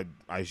don't know. I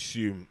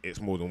assume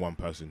it's more than one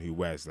person who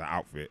wears that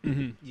outfit.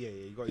 Mhm. Yeah,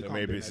 you got. So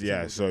maybe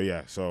it's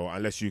So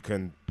unless you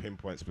can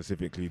pinpoint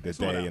specifically the It's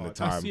not day that and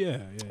the hard. time.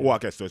 Yeah. Well, I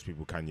guess those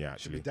people can. Yeah,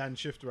 Should be actually. Dan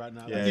Shift right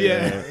now. Yeah,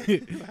 Like, Yeah.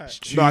 like- No, I guess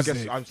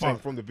Tuesday, I'm saying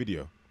fuck. from the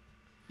video.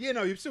 yeah,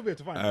 no, you'd still be able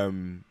to find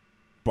it.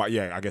 But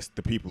yeah, I guess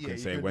the people Yeah, can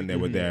you say could- when you they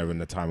were could- there and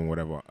the time and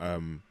whatever.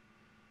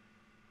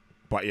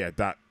 But yeah,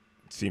 that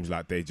seems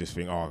like they just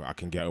think, oh, I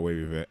can get away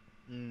with it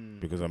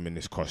because I'm in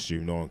this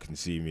costume. No one can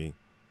see me.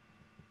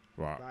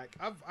 Right. Like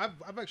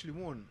I've actually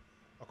worn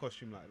a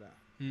costume like that.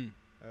 Mm.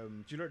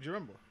 Do you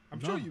remember? I'm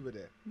No. sure you were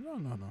there No.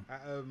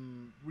 at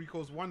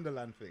Rico's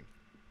Wonderland thing.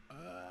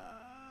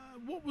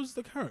 What was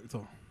the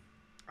character?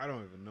 I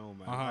don't even know,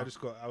 man. Uh-huh.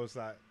 I was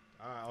like,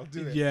 I'll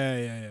do it. Yeah.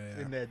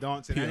 In there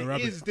dancing, Peter and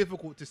Rabbit. it is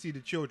difficult to see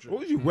the children.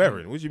 What was you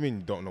wearing? What do you mean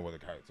you don't know what the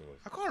character was?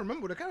 I can't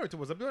remember what the character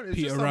was. I'll be honest. It's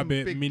Peter just some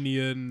Rabbit, big,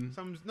 Minion,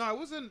 no, it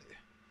wasn't. It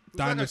was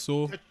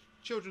Dinosaur. like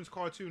a children's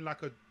cartoon, like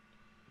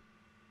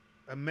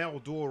a male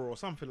Dora or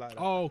something like that.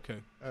 Oh, okay.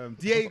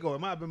 Diego. It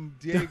might have been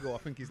Diego. I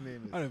think his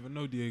name is. I don't even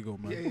know Diego,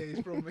 man.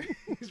 Yeah,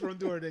 he's from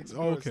Dora the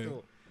Explorer. Okay.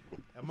 Still.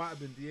 It might have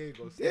been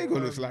Diego. So, Diego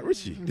looks like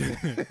Richie.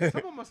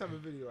 Someone must have a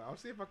video. I'll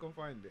see if I can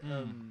find it.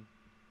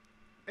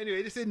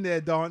 Anyway, just in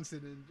there dancing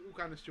and all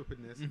kind of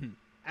stupidness,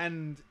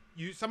 and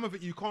some of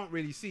it you can't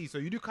really see, so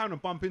you do kind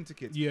of bump into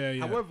kids. Yeah.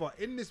 However,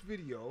 in this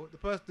video,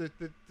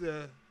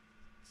 the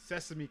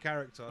Sesame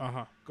character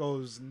Uh-huh.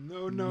 goes,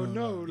 no, No,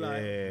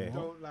 like, Yeah.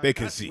 don't, like, They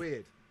can that's see.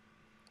 weird.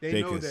 They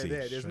They know can they're see.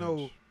 there.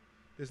 Strange.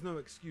 There's no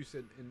excuse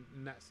in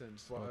that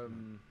sense. But Fuck,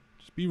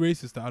 Just be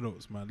racist to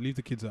adults, man. Leave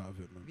the kids out of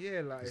it, man.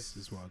 yeah, like This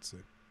is what I'd say.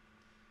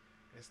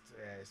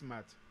 it's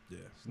mad. Yeah,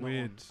 It's not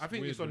weird. on. I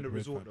think weird, it's on the weird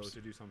resort vibes. though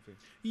to do something.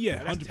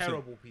 Yeah, Like, that's 100%.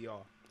 terrible PR.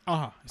 It's I'm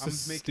a making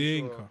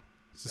stinker. sure,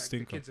 It's a Like, the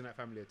stinker. kids in that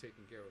family are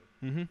taken care of.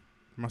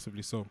 Mm-hmm.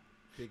 Massively so.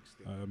 Big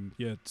stinker.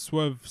 Yeah,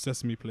 swerve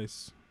Sesame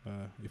Place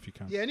if you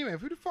can. Yeah. Anyway,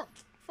 who the fuck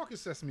is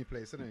Sesame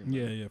Place? Anyway,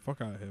 man? Yeah,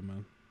 fuck out of here,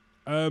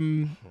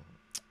 man.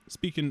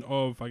 Speaking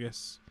of, I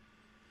guess,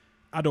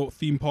 adult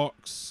theme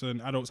parks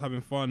and adults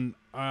having fun,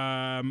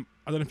 I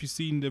don't know if you've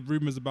seen the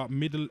rumors about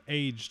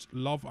middle-aged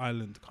Love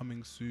Island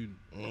coming soon.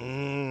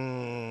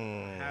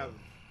 I have.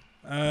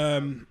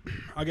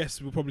 I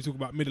guess we'll probably talk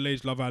about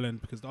middle-aged Love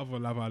Island because the other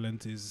Love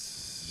Island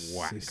is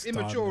Whack. it's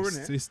Immature, done.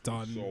 innit? It's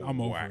done. So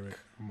I'm over whack. it.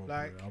 I'm over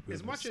Like, it. I'll be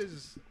as much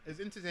honest. as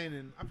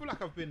entertaining, I feel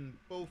like I've been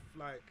both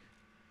like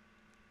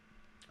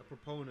a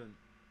proponent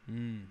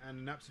Mm. and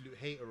an absolute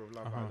hater of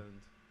Love Uh-huh.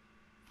 Island.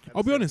 at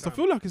I'll the be same honest. I time.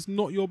 feel like it's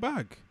not your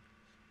bag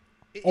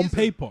It on isn't.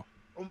 paper.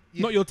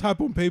 Yeah, Not your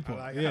type on paper. I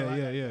like- yeah, I like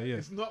yeah, that. yeah, yeah.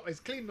 It's not. It's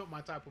clearly not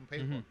my type on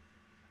paper.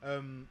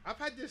 I've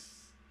had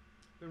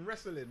been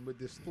wrestling with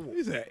this thought.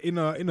 Is it in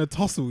a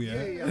tussle?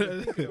 Yeah. Yeah, I've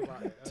been thinking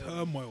about it.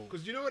 Turmoil.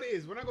 Because you know what it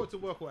is? When I go to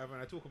work or whatever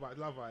and I talk about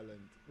Love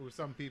Island with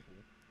some people,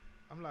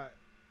 I'm like,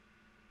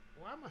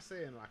 why am I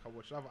saying like I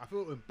watch Love Island? I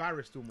feel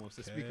embarrassed almost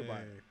to speak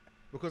about it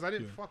because I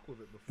didn't Yeah. fuck with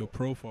it before. Your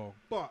profile.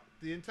 But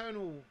the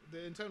internal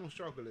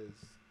struggle is,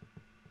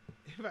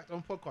 in fact,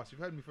 on podcast, you've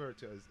heard me refer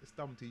to it as it's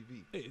dumb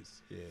TV. It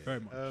is. Yeah. Very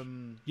much.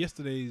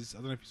 Yesterday's, I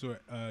don't know if you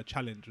saw it,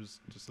 challenge was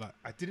just like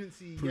I didn't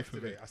see proof of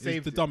yesterday. it. I It's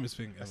saved the it. dumbest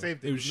thing I ever.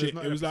 saved it. It was There's shit.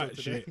 not It an was like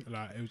episode today. shit.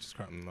 Like it was just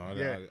crap. No,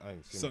 Yeah. I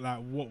ain't seen So it. like,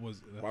 what was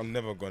it? But I'm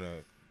never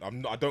gonna.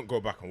 I don't go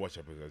back and watch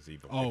episodes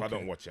either. Oh, If I okay.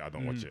 don't watch it, I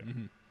don't watch it.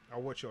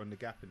 I'll watch it on the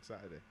Gap in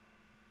Saturday.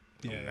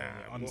 Yeah,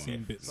 Nah,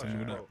 unseen what? bits Such and a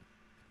all that.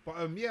 pro.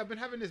 But yeah, I've been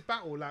having this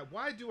battle. Like,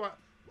 why do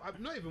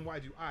not even why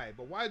do I,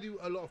 but why do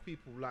a lot of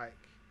people like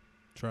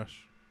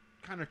Trash.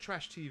 kind of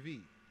trash TV?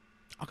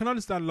 I can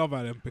understand Love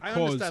Island because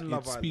understand it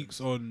Love Island.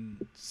 speaks on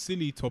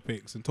silly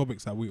topics and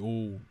topics that we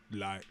all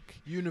like.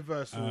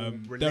 Universal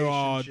There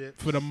are,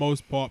 relationships. for the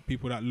most part,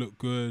 people that look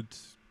good,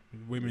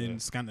 women,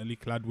 scantily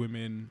clad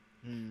women,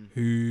 Mm.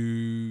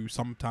 who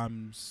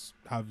sometimes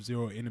have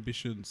zero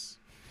inhibitions.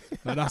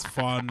 But that's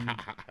fun,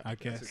 I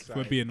guess. If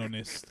we're exciting. being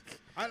honest.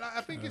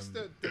 I think it's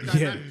the yeah.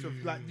 dynamics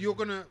of like you're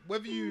gonna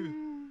whether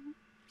you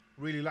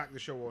really like the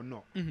show or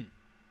not. Mm-hmm.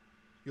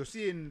 You're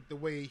seeing the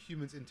way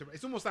humans interact.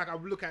 It's almost like I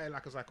look at it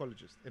like a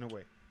psychologist in a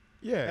way.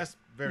 Yeah, That's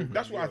very.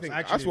 that's what I think.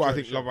 actually That's what I enjoy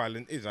think the show. Love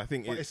Island is. I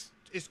think But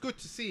it's good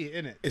to see it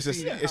in it. it's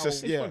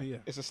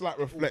a slight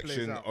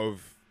reflection out.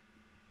 of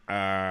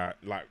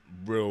like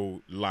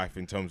real life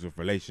in terms of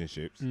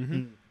relationships,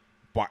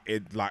 but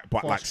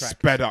Fast track.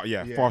 sped up.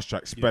 Yeah. Fast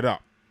track, sped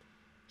up.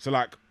 So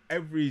like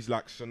every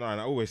like scenario,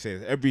 and I always say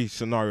this, every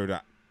scenario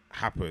that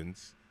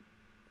happens,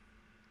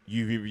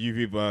 you've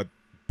either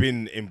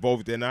been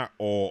involved in that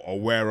or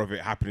aware of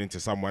it happening to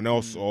someone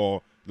else,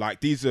 or like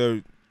these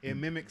are. It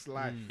mimics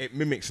life. It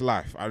mimics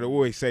life. I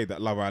always say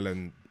that Love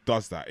Island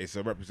does that. It's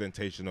a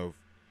representation of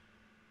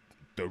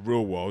the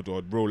real world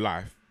or real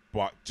life,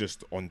 but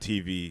just on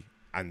TV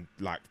and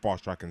like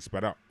fast track and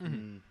sped up.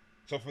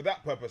 So for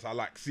that purpose, I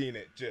like seeing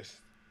it just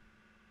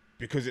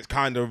because it's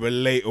kind of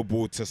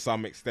relatable to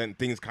some extent.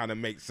 Things kind of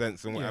make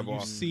sense and Yeah, whatever.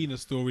 you've seen a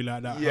story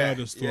like that, Yeah, heard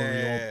a story,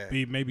 yeah.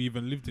 or maybe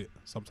even lived it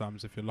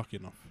sometimes if you're lucky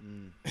enough.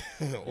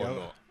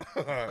 or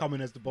not.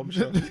 Coming as the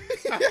bombshell.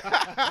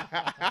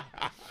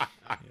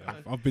 Yeah,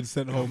 I've been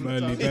sent home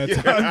early bare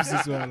times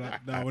as well.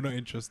 Like, no, we're not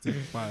interested.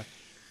 Bye.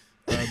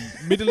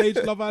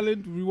 Middle-aged Love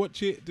Island, do we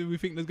watch it? Do we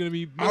think there's going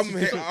to be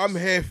I'm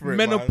here for it,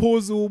 man.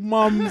 menopausal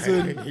mums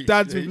and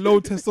dads with low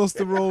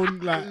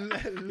testosterone? Like,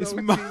 it's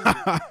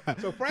mad.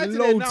 So prior to the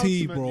Low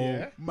T, announcement, bro.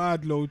 yeah,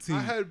 Mad low T. I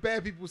heard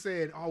bare people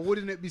saying, "Oh,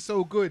 wouldn't it be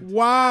so good?"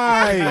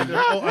 Why? A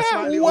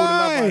slightly older Love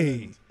Why?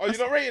 Island. Oh, you're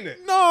not rating it?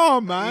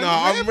 No, man. No,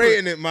 I'm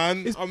rating it,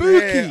 man. It's I'm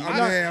booky. here. I'm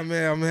Like- here.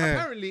 I'm here.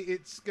 Apparently,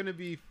 it's gonna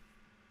be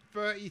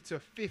 30 to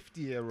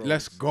 50-year-olds.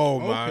 Let's go,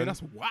 Okay, man.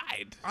 that's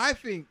wide. I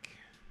think,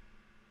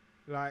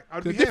 like,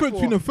 I'd The be here difference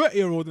for between a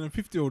 30-year-old and a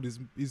 50-year-old is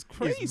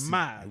crazy. is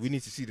mad. We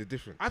need to see the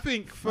difference. I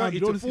think Man, 30 you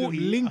to don't see them 40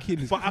 linking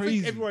is but I crazy.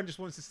 think everyone just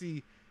wants to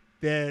see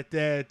their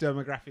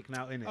demographic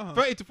now in it. Uh-huh.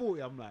 30 to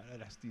 40, I'm like, oh,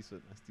 that's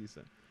decent. That's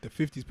decent. The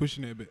 50's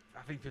pushing it a bit.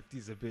 I think 50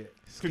 is a bit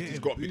 50's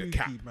got to be the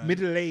cap. Man.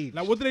 middle age.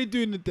 Like, what do they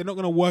do? They're not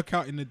going to work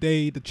out in the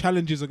day. The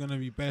challenges are going to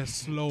be bare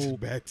slow.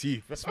 Bare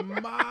teeth. It's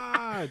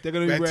mad. They're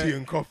going to Bare be tea wearing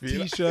and coffee.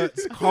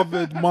 T-shirts,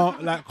 covered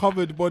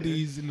covered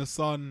bodies in the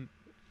sun.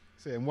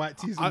 saying white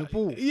tees in the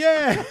pool.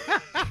 Yeah.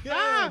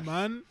 Yeah,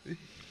 man.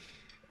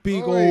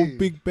 Big Oi. old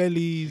big You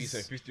bellies. say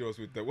 50-year-olds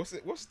with the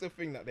what's the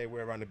thing that they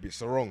wear around the beach?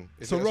 Sarong.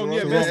 Is it a Sarong, yeah,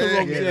 sarong? that's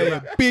sarong.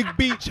 Yeah. Big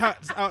beach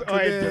hats out Oh,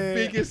 there.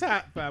 the biggest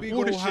hat, fam. Big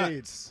All the old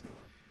shades. hats.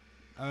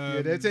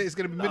 Yeah, they say it's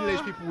going to be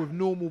middle-aged people with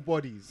normal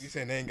bodies. You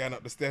saying they ain't going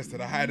up the stairs to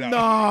the hideout?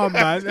 Nah,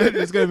 man.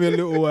 There's going to be a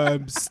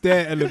little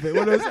stair elevator.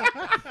 What is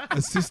that?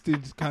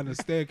 assisted kind of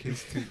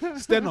staircase thing.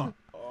 Stenner.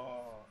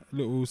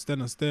 Little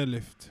Stenner stair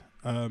lift.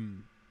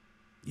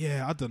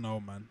 Yeah, I don't know,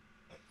 man.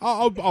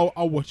 I'll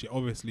watch it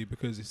obviously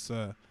because it's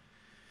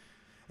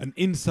an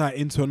insight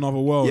into another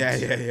world.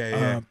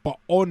 Yeah. But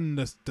on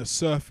the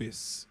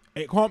surface,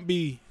 it can't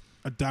be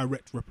a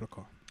direct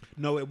replica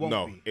No, it won't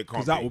No, be. it can't.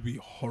 because that would be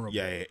horrible.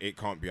 Yeah, it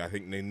can't be. I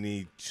think they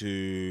need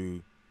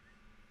to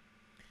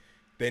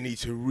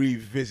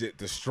revisit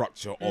the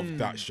structure of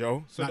that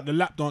show. So like the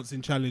lap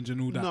dancing challenge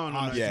and all that. No,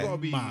 are it's Yeah. gotta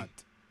be mad.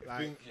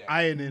 like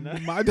ironing.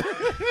 Mad.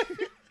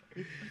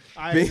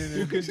 Ironing.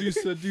 You can do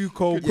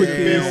Sudoku, Could quick do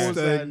bills, bills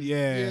and and-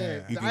 yeah.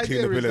 You The can idea clean the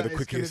is bill that of the it's gonna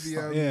quickest. be,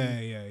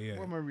 Yeah.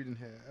 What am I reading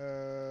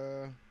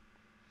here?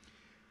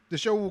 The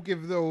show will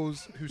give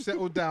those who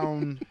settle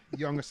down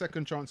young a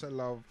second chance at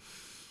love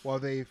while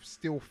they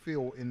still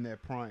feel in their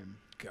prime.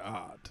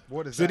 God.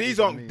 What does So that these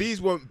even aren't. mean?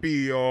 These won't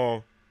be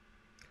your.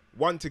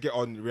 One, to get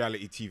on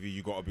reality TV,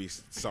 you got to be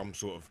some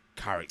sort of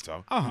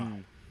character.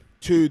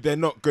 Two, they're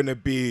not gonna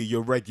be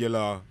your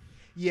regular.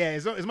 Yeah,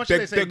 as much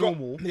as they say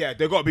normal. Yeah,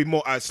 they got to be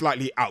more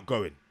slightly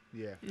outgoing.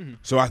 Yeah.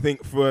 So I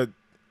think for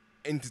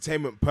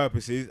entertainment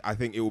purposes, I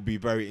think it will be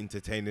very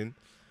entertaining.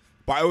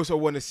 But I also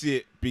want to see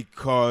it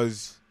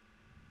because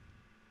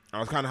I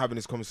was kind of having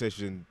this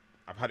conversation.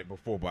 I've had it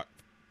before, but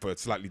for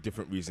slightly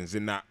different reasons.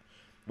 In that,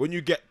 when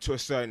you get to a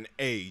certain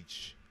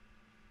age,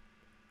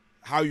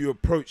 how you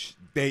approach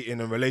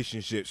dating and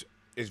relationships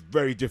is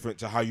very different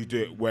to how you do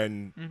it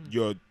when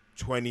you're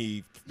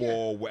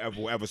 24,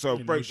 whatever. So,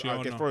 You for, know, I guess,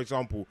 Shiana. for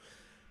example,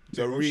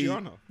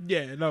 Oceana.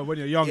 Yeah, no, when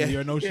you're young, Yeah.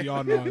 you're an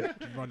Oceana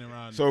running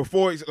around. So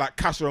for like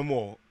Casa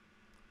Amor,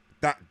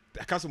 that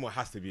Casa Amor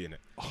has to be in it.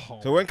 Oh.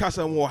 So when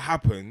Casa Amor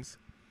happens,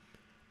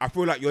 I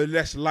feel like you're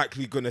less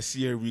likely gonna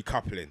see a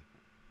recoupling,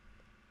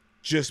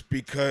 just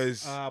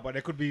because But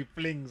there could be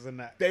flings and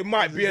that. they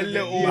might be a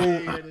little,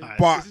 Yeah.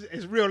 but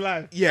It's real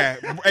life. yeah,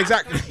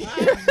 exactly.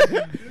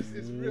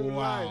 It's real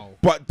life. Wow.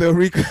 But the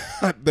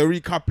the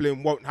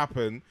recoupling won't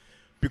happen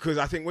because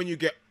I think when you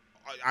get,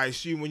 I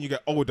assume when you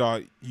get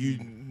older, you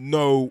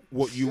know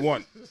what you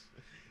want.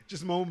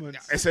 Just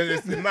moments. It's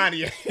a mad,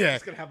 yeah.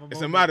 It's gonna have a It's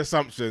a moment. mad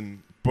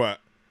assumption, but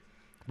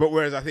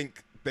whereas I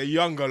think the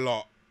younger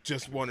lot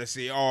just want to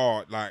see,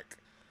 like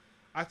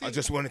I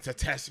just wanted to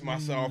test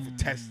myself,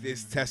 test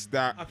this, test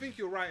that. I think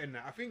you're right in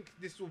that. I think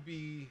this will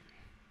be,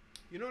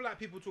 like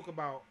people talk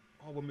about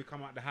when we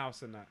come out the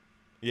house and that.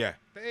 Yeah,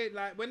 They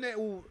like when they're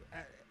all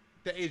at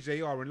the age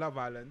they are in Love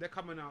Island, they're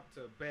coming out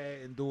to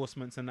bare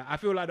endorsements and that. I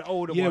feel like the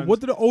older Yeah, ones what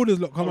do the oldest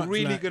lot come are out to,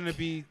 really like, gonna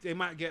be. They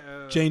might get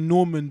a Jane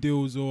Norman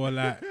deals or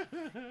like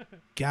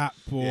Gap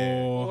or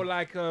or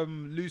like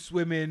Loose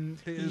Women.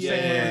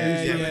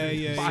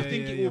 yeah. But I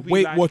think it will be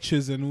Weight like,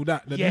 Watchers and all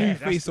that. The Yeah, new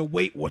that's face of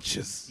Weight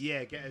Watchers.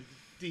 Yeah, get a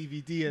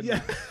DVD and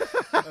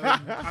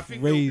that. I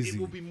think Crazy. it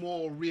will be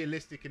more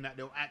realistic in that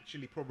they'll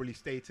actually probably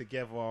stay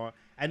together,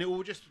 and it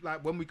will just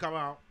like when we come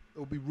out, it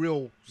will be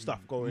real stuff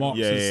going Marks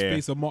on. and Yeah.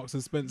 Space of Marks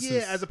and Spencer's.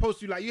 Yeah, as opposed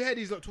to like you hear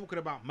these lot talking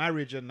about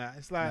marriage and that.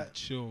 It's like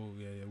chill.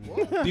 Yeah.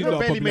 what? These You lot are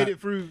barely probably made like, it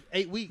through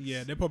 8 weeks.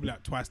 Yeah, they're probably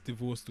like twice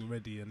divorced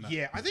already and that.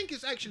 Yeah, I think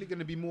it's actually going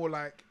to be more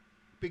like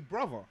Big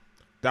Brother,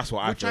 that's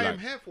what I which feel I am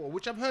like. here for,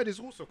 which I've heard is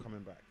also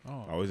coming back.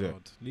 Oh, is it?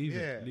 God. Leave Yeah.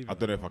 it. Leave I it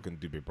don't know if I alone. can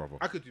do Big Brother.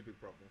 I could do Big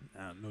Brother.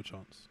 Nah, no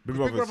chance. Big Big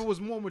Brother Brother's, was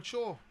more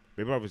mature.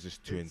 Big Brother's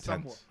just too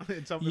Somewhat. intense.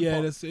 In some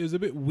Yeah, parts. it was a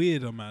bit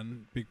weirder,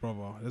 man. Big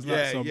Brother. There's like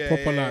Yeah, some yeah,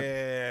 proper yeah, like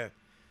yeah.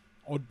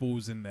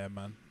 oddballs in there,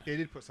 man. They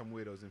did put some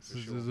weirdos in for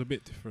It's, sure. it's a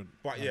bit different.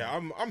 But yeah,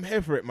 I'm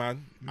here for it,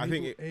 man. I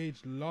think it,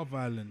 age Love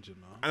Island, you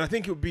know. and I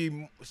think it would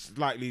be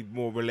slightly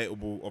more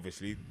relatable,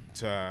 obviously,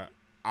 to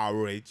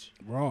our age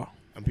Raw.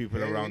 and people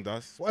Yeah, around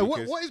us. What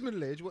because- is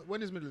middle age?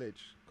 When is middle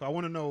age? 'Cause I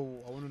want to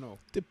know.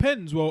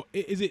 Depends. Well,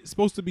 is it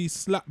supposed to be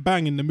slap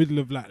bang in the middle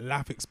of like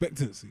life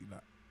expectancy?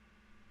 Like,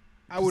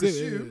 I would is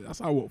it- assume. that's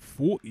like what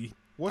 40.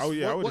 What's, Oh,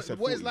 yeah, I what, would've said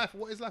what is 40. life?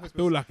 What is life? I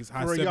feel like it's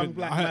high for a seven, young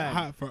black high, man.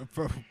 high,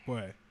 for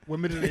boy. We're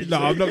middle aged. No,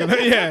 I'm not gonna.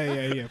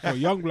 Yeah. For a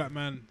young black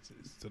man,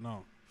 it's to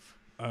know.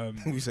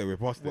 we say we're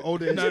past We're it.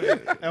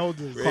 older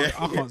elders.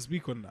 I can't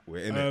speak on that.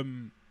 We're in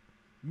it.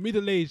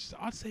 Middle aged,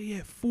 I'd say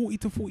 40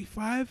 to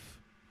 45.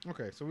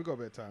 Okay, so we got a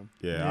bit of time.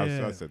 Yeah,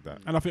 Yeah. I said that.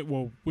 And I think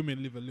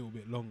women live a little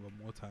bit longer,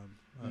 more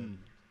time.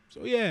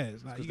 So yeah,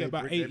 it's like you get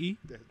about 80.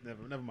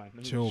 Never mind.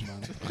 Let me Chill,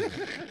 finish.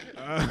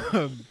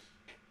 man.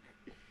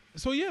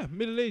 So yeah,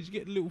 middle age, you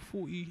get a little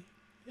 40,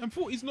 and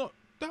 40's not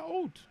that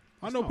old.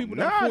 I know people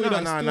that are 40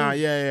 that's still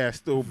yeah,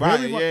 still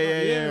very bad.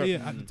 much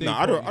Yeah. at the day No,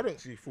 I party. don't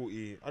see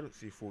 40. I don't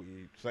see 40,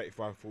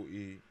 35,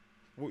 40,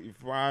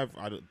 45.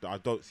 I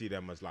don't see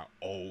them as like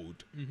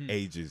old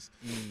ages.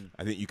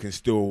 I think you can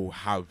still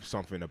have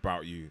something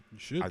about you. You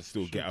should. And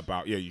still get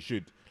about. Yeah, you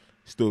should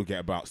still get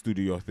about. Still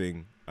do your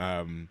thing.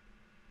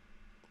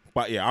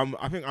 But yeah,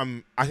 I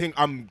think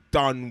I'm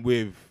done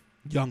with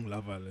Young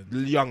Love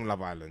Island. Young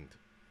Love Island.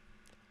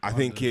 I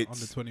think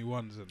it's under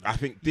 21s. And I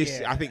think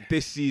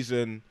this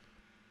season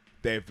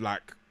they've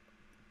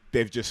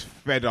just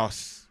fed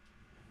us,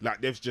 like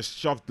they've just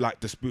shoved like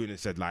the spoon and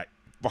said like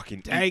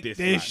fucking take eat this,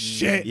 this like,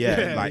 shit.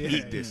 yeah, like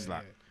eat this,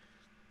 like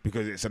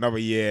because it's another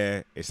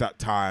year, it's that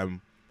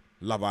time,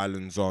 Love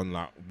Island's on,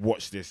 like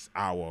watch this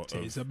hour.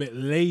 It's a bit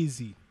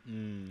lazy.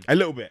 A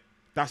little bit.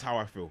 That's how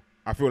I feel.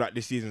 I feel like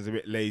this season's a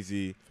bit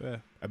lazy,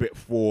 Fair. a bit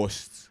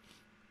forced.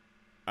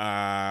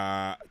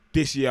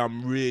 This year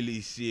I'm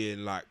really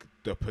seeing like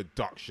the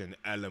production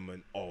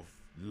element of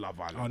Love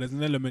Island. Oh, there's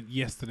an element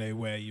yesterday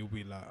where you'll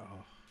be like,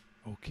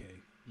 oh, okay.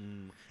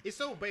 It's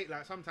so bait.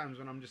 Like sometimes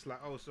when I'm just like,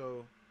 oh,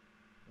 so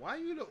why are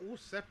you lot all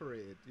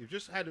separated? You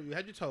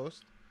had your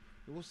toast.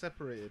 You're all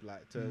separated.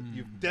 Like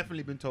you've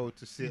definitely been told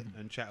to sit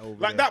and chat over.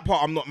 Like there. that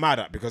part I'm not mad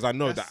at because I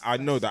know that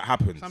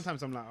happens.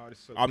 Sometimes I'm like, oh, this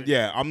is so.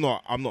 Yeah, I'm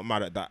not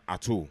mad at that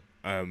at all.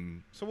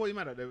 So what are you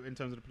mad at though, in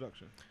terms of the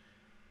production?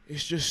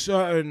 It's just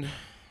certain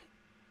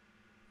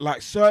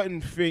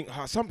thing.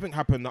 Something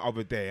happened the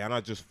other day, and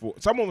I just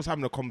thought someone was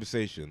having a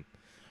conversation,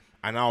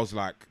 and I was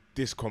like,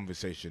 "This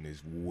conversation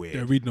is weird."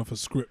 They're reading off a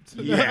script.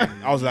 Yeah,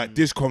 I was like,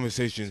 "This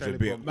conversation's a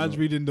bit." Man's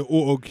reading the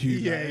auto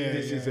cue.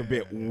 This is a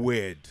bit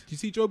weird. Did you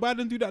see Joe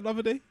Biden do that the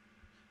other day?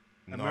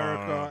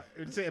 America,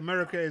 would say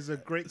America is a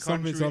great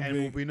country Something.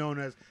 and will be known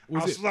as.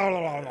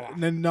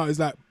 And then no, it's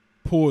like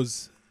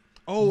pause.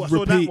 Oh, I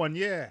saw that repeat. one.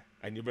 Yeah,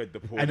 And you read the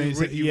pause. And then he and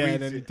reads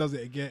then he it. does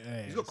it again.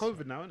 he's got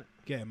COVID now, isn't it?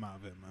 Get him out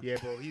of it, man. Yeah,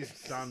 bro, he's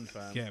done,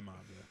 fam. Get him out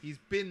of it. He's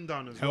been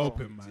done as Help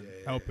well. him, man.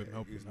 Yeah, Help him. he's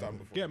Help done him.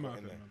 before Get him he out got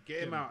of in it, there. man.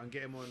 Get him out and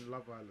get him on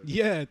Love Island.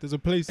 Yeah, there's a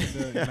place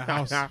in the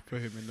house for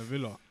him in the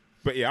villa.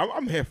 But yeah,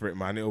 I'm here for it,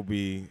 man. It'll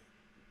be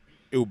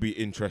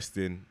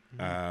interesting.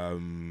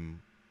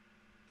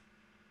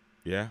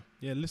 Yeah.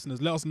 Yeah,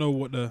 listeners, let us know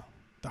what the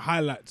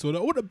highlights or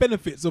what the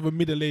benefits of a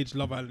middle-aged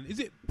Love Island. Is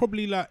it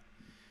probably like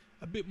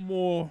a bit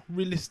more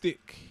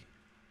realistic,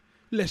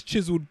 less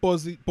chiseled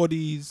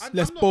bodies,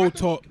 less I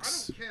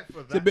Botox? don't care for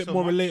that. It's a bit so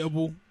more much.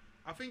 relatable.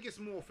 I think it's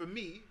more for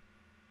me.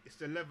 It's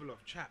the level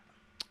of chat.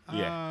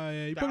 Yeah,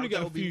 you That- probably get a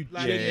that'll be few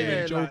like- genuine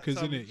yeah, jokers like in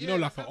some- it. You know,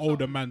 yeah, like an some-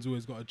 older man's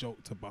always got a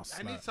joke to bust.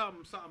 I need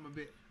something a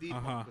bit deeper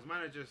because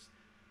man, I just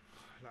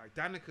like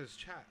Danica's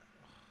chat.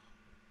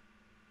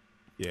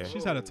 Yeah.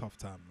 She's had a tough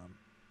time, man.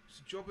 It's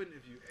a job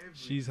interview every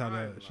She's time.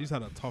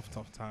 had a tough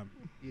time.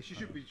 Yeah, she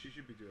should be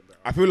doing better.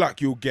 I feel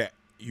like you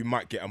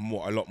might get a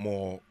lot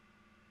more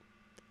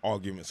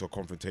arguments or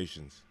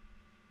confrontations.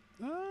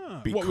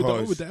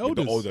 Because with the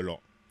elders? older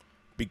lot.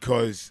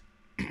 Because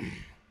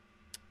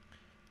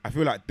I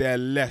feel like they're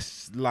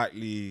less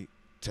likely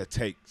to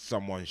take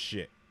someone's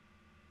shit.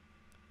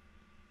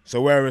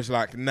 So whereas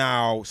like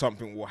now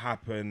something will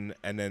happen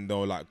and then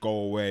they'll like go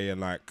away and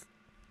like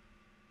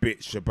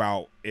bitch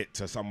about it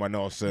to someone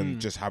else and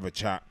just have a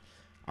chat.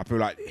 I feel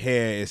like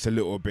here it's a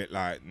little bit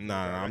like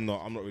nah, I'm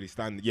not really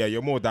standing. Yeah,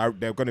 you're more direct.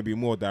 They're gonna be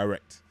more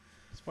direct.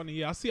 It's funny,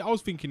 yeah. I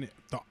was thinking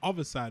the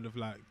other side of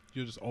like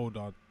you're just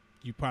older.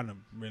 You kind of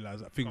realize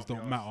that things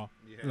don't matter.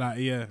 Yeah.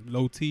 Like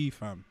low T,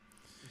 fam.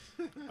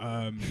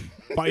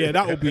 But yeah,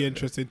 that will be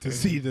interesting to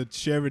see the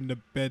sharing the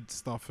bed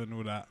stuff and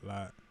all that.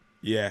 Like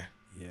Yeah.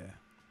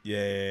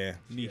 yeah.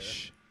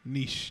 Niche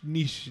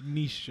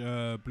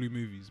blue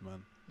movies,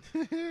 man.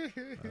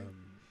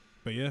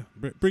 But yeah,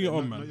 bring it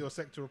on, man. Not your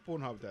sector of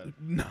Pornhub, Dad.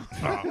 No,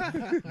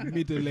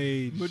 middle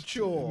aged,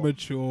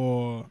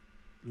 mature,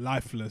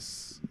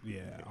 lifeless.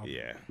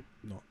 Yeah,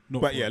 not.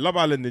 But yeah, Love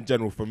Island in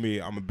general for me,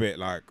 I'm a bit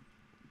like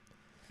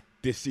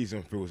this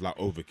season feels like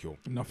overkill.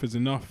 Enough is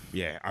enough.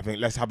 Yeah, I think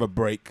let's have a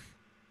break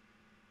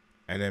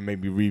and then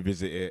maybe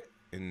revisit it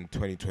in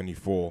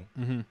 2024,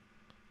 and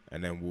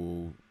then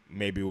we'll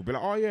be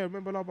like, oh yeah,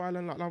 remember Love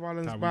Island? Like Love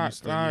Island's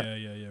back.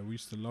 Yeah. We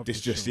used to love this.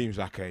 Just show. seems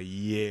like it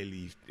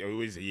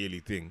is a yearly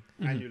thing.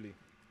 Annually.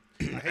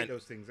 I hate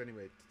those things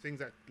anyway. Things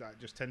that like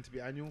just tend to be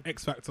annual.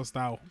 X Factor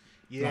style.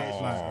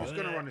 Yeah, it's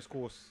gonna run its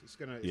course. It's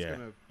gonna.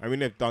 I mean,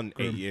 they've done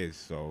 8 years,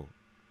 so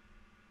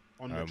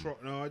on the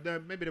trot. No,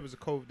 maybe there was a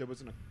COVID. There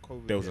wasn't a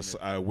COVID. there was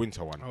a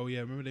winter one. Oh yeah,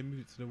 remember they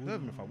moved it to the. I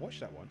don't know if I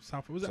watched that one.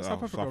 Was that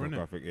South Africa? Isn't it?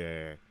 Africa,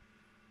 yeah.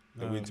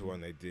 The winter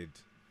one they did,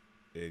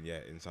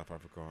 in South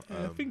Africa.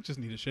 Yeah, I think just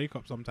need a shake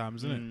up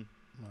sometimes, isn't it?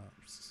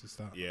 It's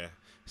that. Yeah,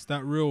 it's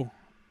that real.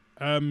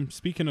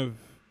 Speaking of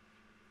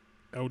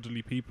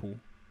elderly people,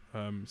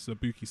 it's a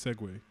bookie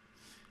segue.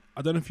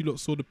 I don't know if you lot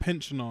saw the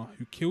pensioner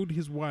who killed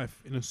his wife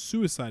in a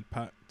suicide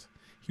pact.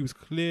 He was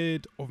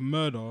cleared of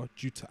murder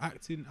due to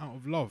acting out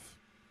of love.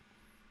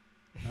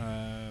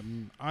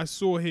 I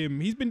saw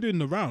him. He's been doing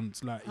the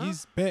rounds. Like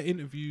he's bare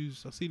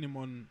interviews. I've seen him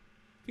on,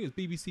 I think it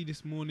was BBC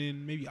this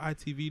morning, maybe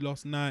ITV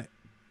last night,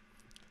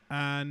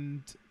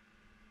 and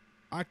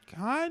I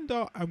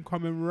kinda am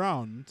coming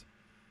around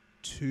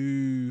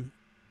to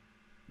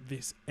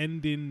this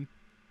ending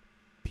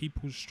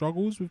people's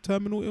struggles with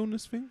terminal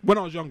illness thing. When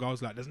I was younger, I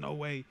was like, "There's no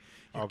way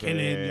you're killing,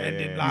 you're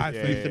ending life."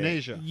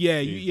 Euthanasia.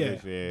 Yeah,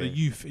 the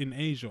youth in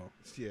Asia.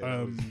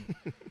 Yeah,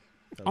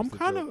 I'm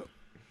kind of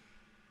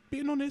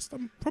being honest.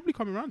 I'm probably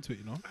coming around to it.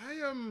 You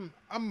know,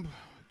 I'm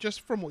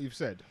just from what you've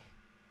said.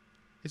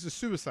 It's a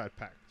suicide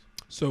pact.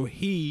 So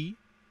he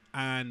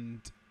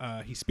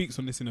speaks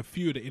on this in a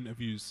few of the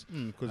interviews.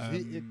 Because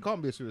it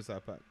can't be a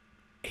suicide pact.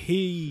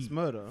 It's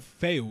murder.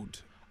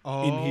 Failed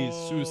in his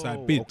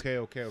suicide bid.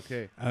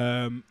 Okay.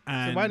 And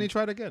so why didn't he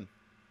try it again?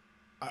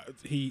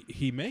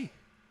 He may.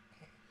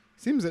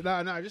 Seems that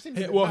no, it just seems.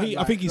 Well,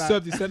 I think he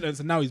served his sentence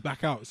and now he's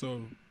back out.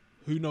 So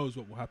who knows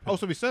what will happen? Oh,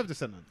 so he served the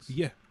sentence.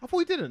 Yeah, I thought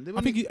he didn't.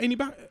 I think ain't he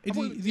back?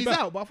 He's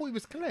out, but I thought he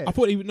was clear. I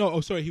thought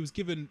he was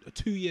given a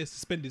 2-year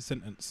suspended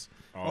sentence.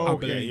 Oh,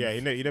 okay. believe. Yeah,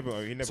 he never.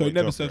 So he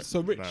never went served. off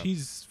So Rich, No.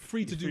 he's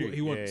free to do what he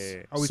wants.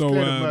 Yeah. Oh, he's So,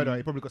 cleared of murder.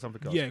 He probably got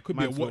something else. Yeah, it could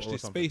be a Manslaughter watch or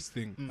this something. space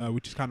thing,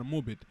 which is kind of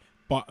morbid.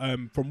 But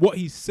from what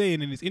he's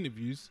saying in his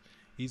interviews,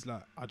 he's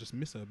like, I just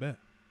miss her bare.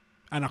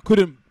 And I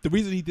couldn't. The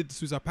reason he did the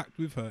suicide pact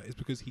with her is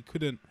because he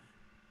couldn't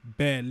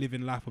bear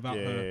living life without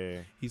her.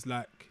 Yeah. He's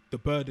like, the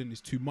burden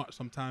is too much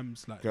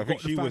sometimes. Like, I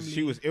think she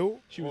was ill.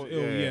 She was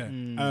ill, yeah.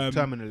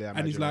 Terminally, I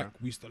and he's imagine, like, right?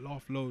 we used to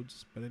laugh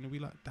loads, but then we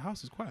like, the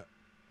house is quiet,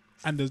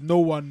 and there's no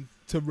one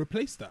to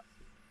replace that.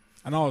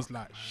 And I was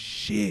like,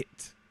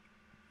 shit.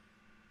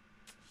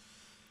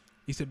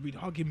 He said we'd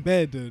hug in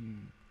bed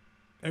and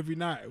every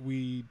night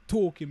we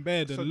talk in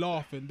bed and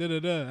laugh and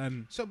da-da-da.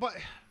 And so, but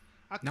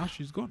now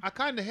she's gone. I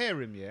kind of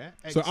hear him, yeah.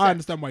 So I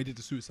understand why he did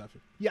the suicide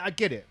thing. Yeah, I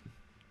get it,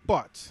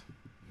 but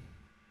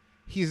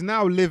he's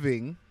now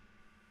living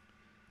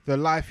the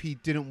life he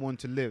didn't want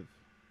to live.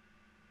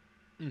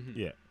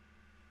 Yeah.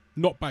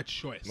 Not by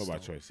choice. Not by though.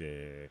 choice.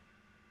 Yeah.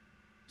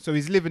 So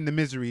he's living the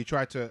misery he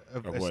tried to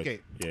Avoid.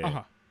 escape. Yeah.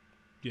 Uh-huh.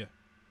 Yeah.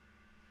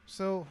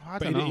 So I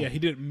But don't know. he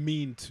didn't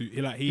mean to. He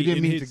He didn't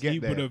in mean his, to get he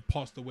there. would have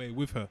passed away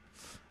with her.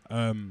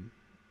 And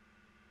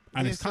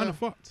it's kind of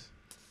fucked.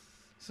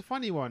 It's a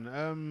funny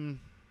one.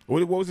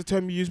 What was the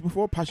term you used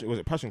before? Passion. Was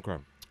it passion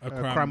crime? A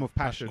crime of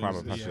passion. Crime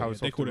of is passion. how Yeah, it's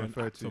they often call it an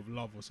referred act to. of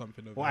love or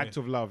something. Or act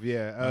of love,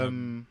 yeah.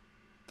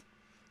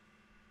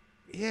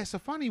 Yeah, it's a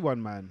funny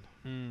one, man.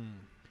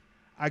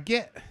 I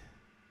get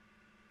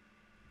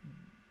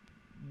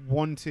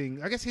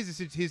wanting. I guess his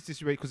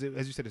situation, because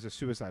as you said, it's a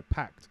suicide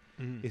pact.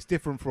 It's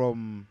different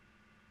from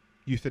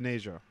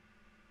euthanasia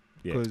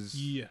Yeah. because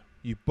Yeah.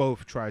 you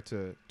both try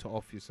to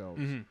off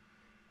yourselves.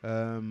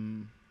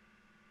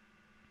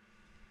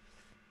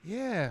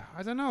 Yeah,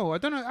 I don't know.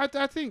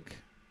 I think.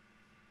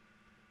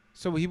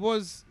 So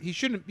he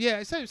shouldn't. Yeah,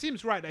 it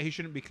seems right that he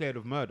shouldn't be cleared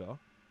of murder.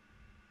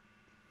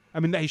 I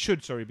mean, that he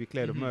should, be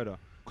cleared of murder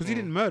because he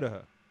didn't murder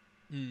her.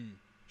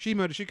 She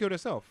killed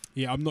herself.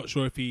 Yeah, I'm not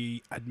sure if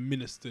he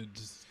administered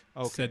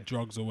said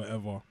drugs or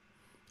whatever.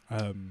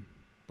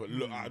 But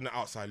look, on the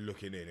outside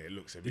looking in, it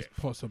looks a bit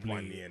possibly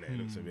funny, and it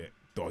looks a bit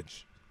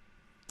dodge.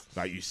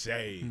 Like you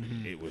say,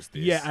 it was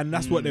this. Yeah, and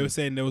that's what they were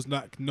saying. There was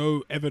like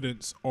no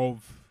evidence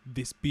of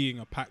this being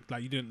a pact.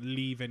 Like you didn't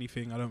leave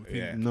anything. I don't think.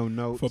 Yeah. No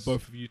notes for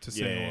both of you to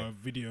say, Yeah. or a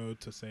video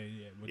to say.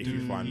 Yeah, we're If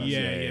doing you find us,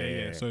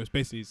 yeah. So it's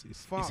basically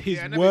it's Fuck, his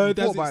yeah, I never word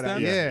even as thought it about that.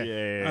 stands.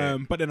 Yeah.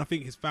 But then I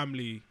think his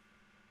family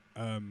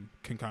can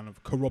kind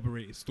of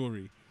corroborate his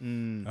story.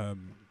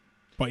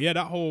 But yeah,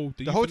 the whole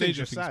thing's euthanasia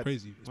just thing's sad.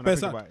 crazy. It's When bare I think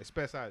sad. about it, it's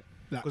bare sad.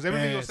 Like, Because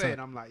everything you're bare saying, sad.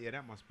 I'm like, yeah,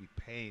 that must be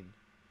pain.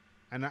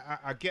 And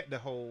I get the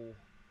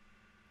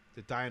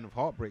dying of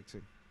heartbreak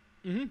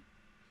thing.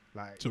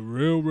 Like, It's a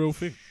real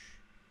thing.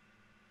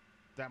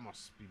 that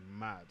must be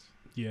mad.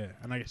 Yeah,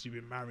 and I guess you've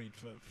been married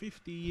for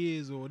 50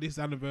 years or this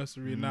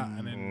anniversary and that,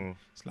 and then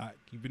it's like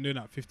you've been doing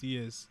that 50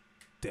 years.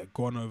 They're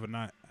gone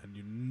overnight, and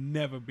you'll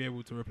never be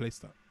able to replace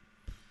that.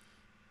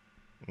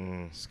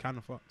 It's kind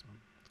of fucked, man.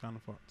 It's kind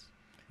of fucked.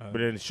 But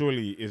then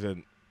surely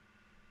isn't.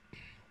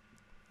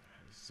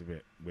 It's a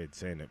bit weird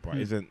saying it, but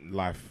isn't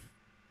life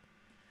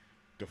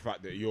the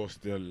fact that you're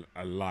still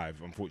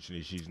alive?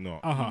 Unfortunately, she's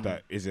not.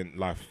 That isn't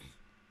life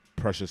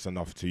precious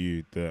enough to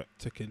you that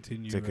to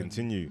continue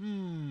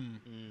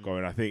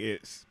going. I think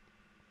it's.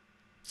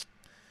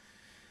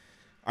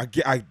 I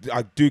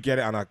do get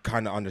it, and I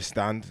kind of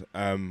understand.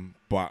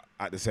 But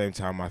at the same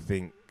time, I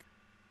think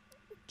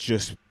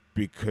just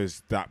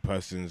because that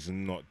person's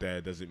not there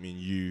doesn't mean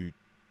you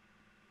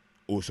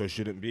also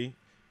shouldn't be.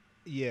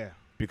 Yeah.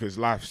 Because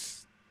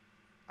life's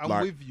I'm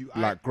like, with you.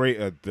 like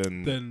greater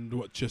than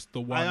what just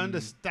the one. I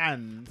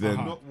understand Than-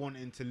 not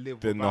wanting to live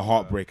than without the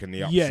heartbreak and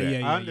the upset.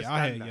 Yeah. I I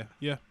understand hear that.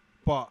 you. Yeah.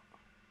 But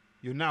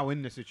you're now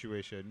in the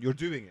situation. You're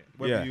doing it.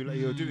 Whether Yeah.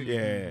 you're doing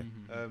it.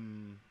 Yeah.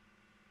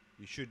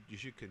 You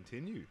should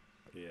continue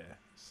Yeah.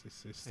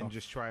 It's and tough.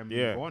 just try and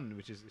Yeah. move on,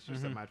 which is it's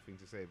just a mad thing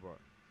to say. But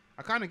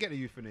I kind of get the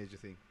euthanasia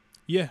thing.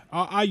 Yeah,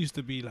 I used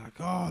to be like,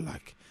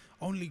 like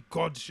only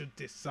God should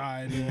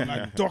decide, or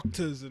like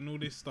doctors and all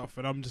this stuff,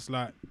 and I'm just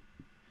like,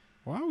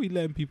 why are we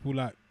letting people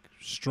like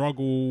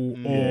struggle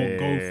or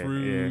go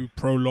through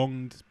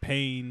prolonged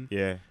pain?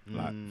 Yeah.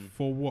 Like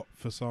for what?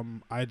 For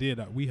some idea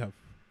that we have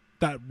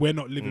that we're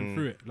not living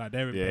through it, like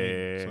they're in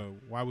pain. So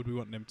why would we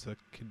want them to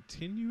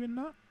continue in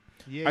that?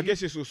 Yeah, I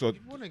guess it's also. you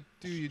want to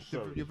do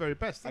your very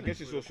best. I innit, guess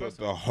for it's the also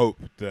person. the hope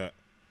that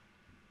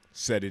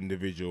said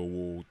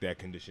individual their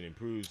condition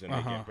improves and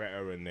they get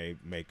better and they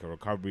make a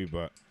recovery.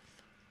 But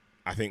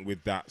I think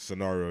with that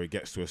scenario, it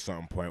gets to a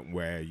certain point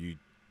where you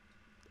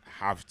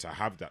have to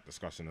have that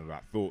discussion and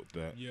that thought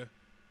that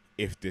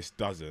if this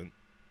doesn't,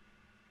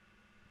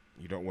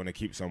 you don't want to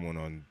keep someone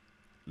on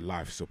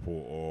life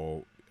support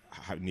or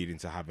needing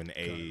to have an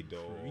aid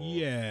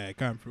or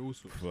going through all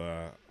sorts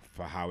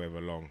for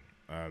however long.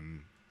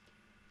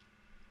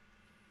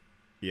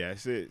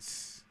 Yes,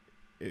 it's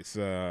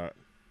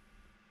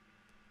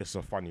it's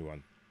a funny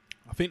one.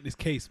 I think this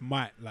case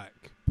might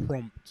like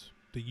prompt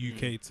the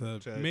UK to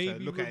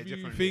maybe look at it review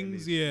differently. at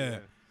things. least, Yeah,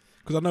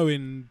 because I know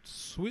in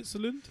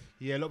Switzerland,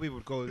 Yeah, a lot of people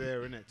would go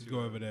there, innit? To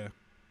go over there.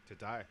 to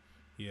die.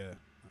 Yeah,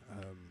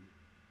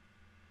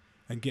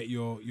 and get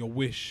your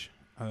wish.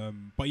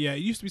 But yeah, it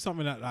used to be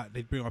something that like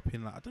they'd bring up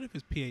in like I don't know if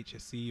it's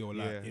PHSE or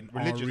like in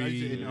religion.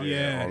 RE.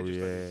 Yeah. Oh,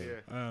 Religious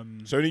yeah.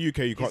 studies, So in the UK,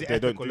 you can't. it They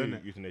don't ethical, do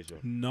innit? euthanasia.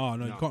 No, you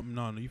No. can't.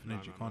 No,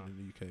 euthanasia you No, can't no. in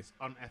the UK. It's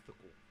unethical.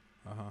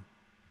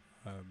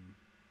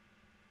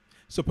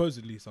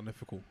 Supposedly it's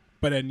unethical,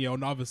 but then yeah,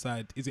 on the other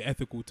side, is it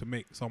ethical to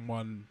make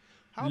someone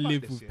How about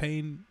live this, with yeah?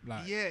 pain?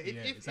 Like, If is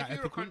you're that a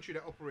ethical? country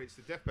that operates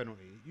the death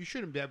penalty, you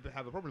shouldn't be able to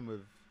have a problem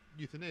with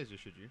euthanasia,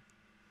 should you?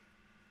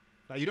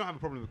 Like, you don't have a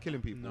problem with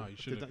killing people. No, you If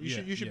they shouldn't.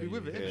 don't- You should be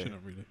with it. You innit?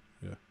 shouldn't really.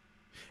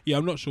 Yeah,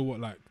 I'm not sure what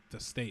like the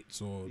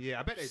states or Yeah,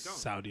 I bet they don't.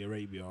 Saudi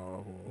Arabia or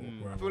I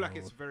wherever, feel like or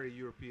it's very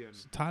European.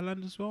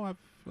 Thailand as well. Have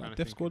like Kinda death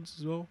thinking. squads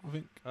as well. I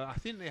think. I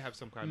think they have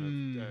some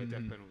kind of death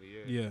penalty.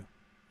 Yeah.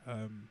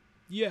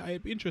 Yeah,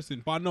 it'd be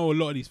interesting. But I know a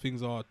lot of these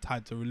things are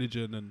tied to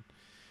religion and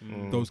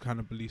Mm. those kind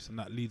of beliefs, and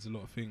that leads a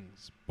lot of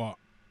things. But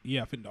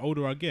yeah, I think the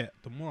older I get,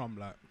 the more I'm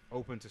like,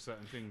 Open to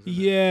certain things. innit?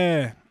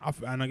 yeah.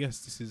 And I guess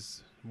this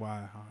is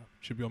why I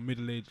should be on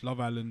middle-aged Love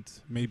Island,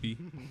 maybe.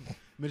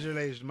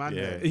 Middle-aged man.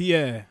 Yeah. there.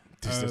 Yeah.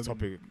 This is the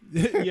topic.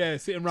 Yeah,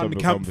 sitting around the Topic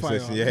campfire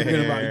conversation. talking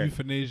Yeah, about yeah.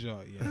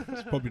 euthanasia. Yeah,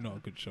 it's probably not a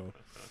good show.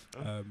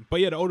 But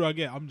yeah, the older I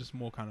get, I'm just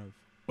more kind of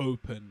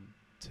open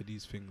to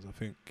these things, I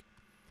think.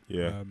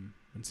 Yeah.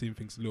 And seeing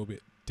things a little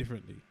bit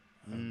differently.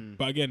 Mm.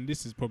 But again,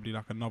 this is probably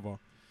like another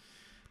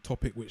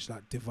topic which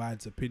like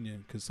divides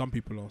opinion, because some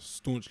people are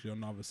staunchly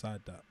on the other side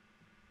that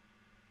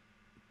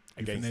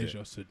Against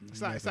euthanasia should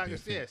It's like never be a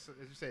just, thing. yes,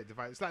 as you say,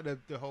 divide. It's like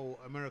the whole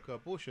America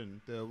abortion,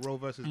 the Roe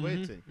versus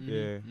Wade thing.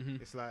 Yeah.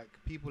 It's like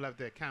people have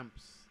their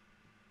camps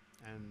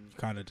and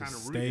Kind of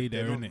just rooted. stay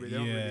They're there, not innit? re- they're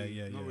not Yeah, really,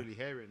 yeah, Not yeah. really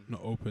hearing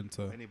Not open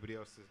to anybody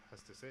else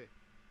has to say.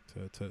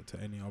 to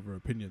any other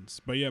opinions.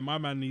 But yeah, my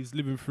man, he's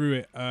living through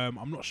it.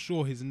 I'm not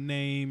sure his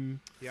name,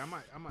 Yeah, I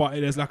might. but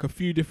there's like a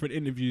few different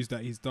interviews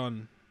that he's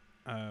done.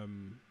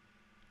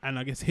 And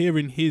I guess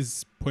hearing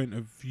his point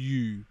of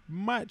view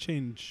might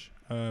change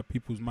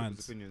people's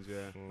minds. opinions.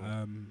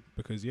 Yeah.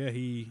 Because yeah,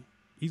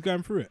 he's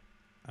going through it,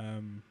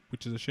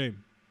 which is a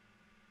shame.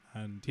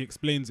 And he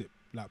explains it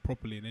like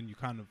properly, and then you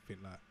kind of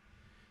think like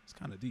it's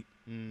kind of deep.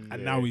 And Yeah.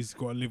 now he's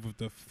got to live with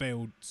the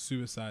failed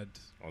suicide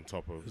On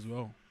top of. as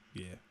well.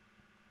 Yeah.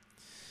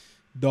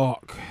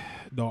 Dark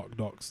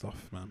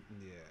stuff, man.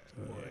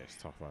 Yeah. Yeah, it's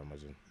tough, I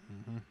imagine.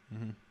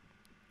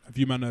 Have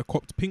you man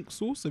copped pink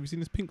sauce? Have you seen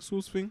this pink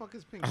sauce thing? Fuck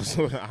is pink? I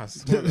saw that.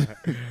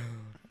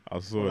 I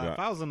saw Like that.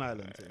 Thousand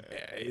Island.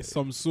 It's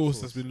some sauce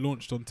that's been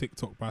launched on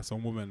TikTok by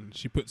some woman.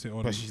 She puts it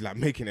on. But she's like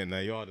making it in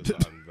her yard or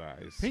something.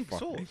 Like, it's Pink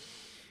fucking- sauce.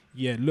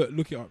 Yeah,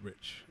 look it up,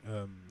 Rich.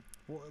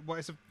 What?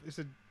 It's a It's,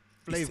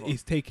 flavor.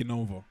 it's taking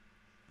over.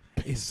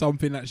 It's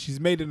something that she's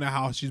made in the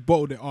house. She's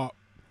bottled it up.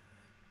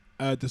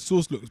 The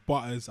sauce looks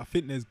butters. I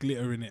think there's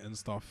glitter in it and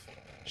stuff.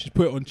 She's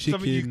put it on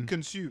Something you chicken.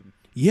 consume.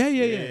 Yeah.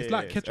 It's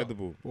like it's ketchup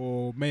edible.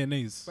 or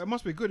mayonnaise. But it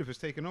must be good if it's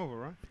taken over,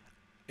 right?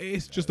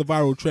 It's just a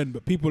viral trend,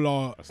 but people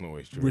are That's not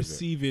always true. Is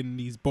receiving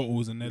these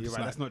bottles and they're You're just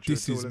right, like, that's not true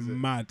this at all, is is it?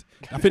 mad.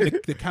 I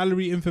think the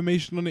calorie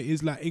information on it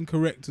is like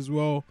incorrect as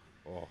well.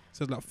 it? Oh, It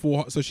says like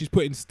 4. So she's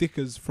putting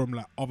stickers from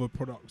like other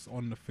products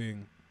on the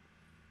thing.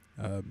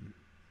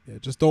 Yeah,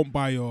 just don't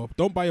buy your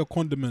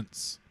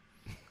condiments.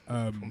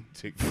 from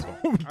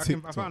TikTok. From I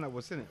TikTok. found out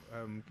what's in it.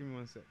 Give me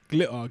one sec.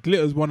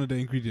 Glitter's one of the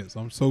ingredients.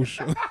 I'm so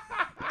sure.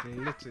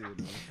 Literally,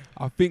 man.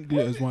 I think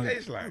glitter's one.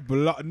 taste like?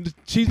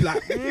 She's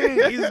like,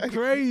 it's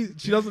crazy.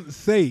 She doesn't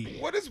say.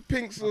 What does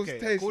pink sauce Okay,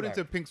 taste according like?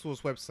 to Pink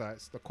Sauce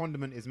websites, the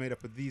condiment is made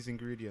up of these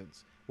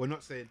ingredients. We're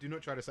not saying, do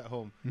not try this at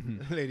home,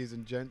 ladies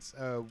and gents.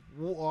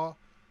 Water,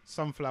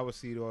 sunflower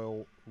seed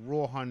oil,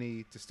 raw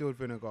honey, distilled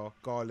vinegar,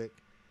 garlic,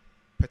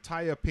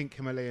 Pattaya pink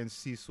Himalayan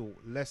sea salt,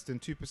 less than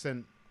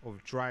 2%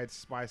 of dried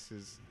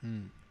spices,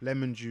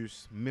 lemon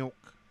juice, milk,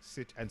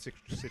 and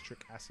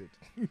citric acid.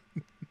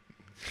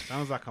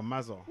 Sounds like a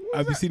mazza.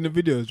 Have you seen the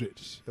videos,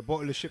 Rich? The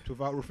bottle is shipped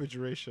without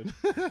refrigeration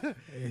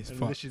It's and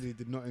fucked. initially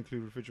did not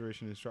include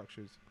refrigeration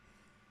instructions.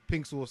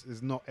 Pink sauce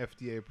is not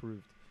FDA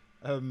approved.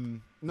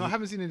 No, I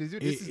haven't seen any.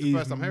 This is the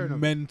first I'm hearing of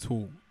it.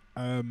 mental.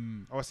 Oh,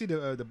 I see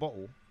the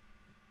bottle.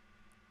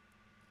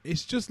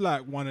 It's just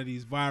like one of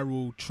these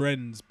viral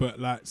trends, but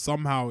like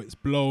somehow it's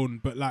blown.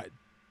 But like,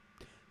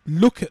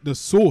 look at the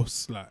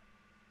sauce, like.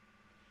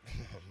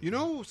 You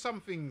know,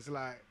 some things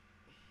like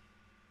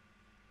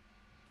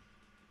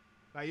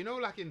you know,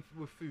 like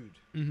with food,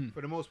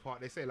 for the most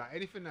part, they say like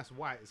anything that's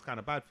white is kind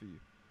of bad for you.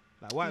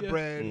 Like white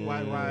bread,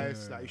 white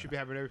rice, like you should be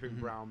having everything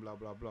brown, blah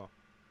blah blah.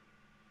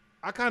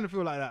 I kind of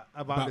feel like that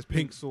about That this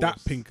pink, sauce. that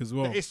pink as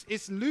well. It's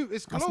That's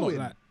glowing.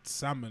 not like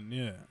salmon,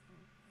 yeah.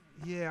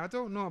 Yeah, I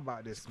don't know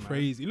about this, man.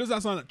 Crazy. It looks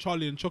like something like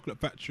Charlie and Chocolate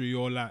Factory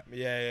or like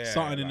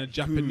something in a like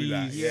Japanese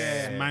like,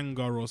 yeah.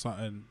 manga or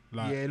something.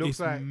 Like, Yeah, it looks it's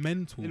like-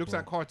 mental. It looks bro.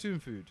 like cartoon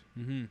food.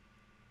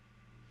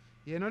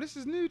 Yeah, no, this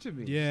is new to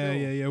me. Yeah,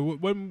 still. yeah.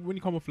 When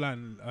you come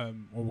offline,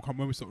 or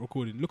when we start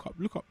recording, look up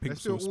pink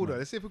Let's do sauce. an order. Man.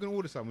 Let's see if we can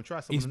order some. We'll try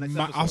some It's on the next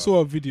I episode. saw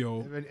a video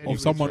Anybody of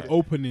someone try it?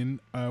 opening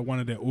one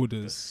of their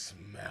orders.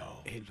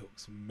 Smell. It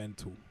looks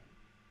mental.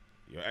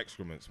 Your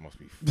excrements must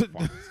be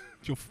fucked.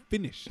 You're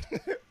finished.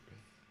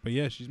 But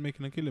yeah, she's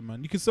making a killing,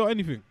 man. You can sell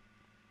anything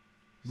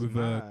with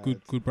mad.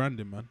 good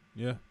branding, man.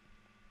 Yeah.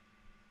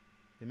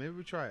 Yeah, maybe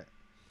we try it.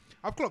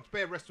 I've clocked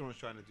bare restaurants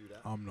trying to do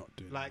that. I'm not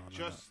doing Like none of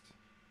just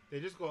they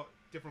just got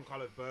different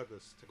coloured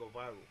burgers to go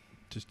viral.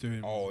 that. Just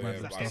doing. Oh yeah,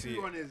 random but stuff. I see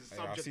Everyone is I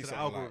subject see to the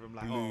something algorithm,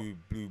 like,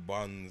 blue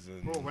buns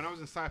and. Bro, when I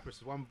was in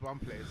Cyprus, one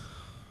place,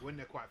 went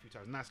there quite a few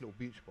times. Nice little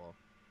beach bar,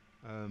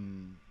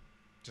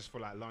 just for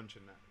like lunch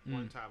and that.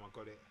 One time I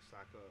got it. It's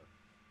like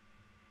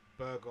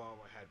a burger.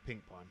 I had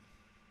pink bun.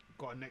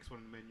 Got a next one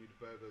on the menu.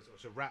 The burgers.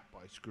 It's a wrap,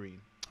 but it's green.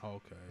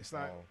 Okay. It's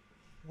like,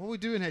 what are we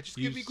doing here? Just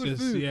give me You good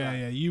just- food. Yeah, like.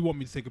 yeah. You want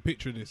me to take a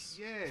picture of this?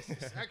 Yes,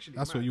 it's actually.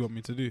 That's mad. what you want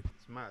me to do,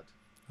 It's mad.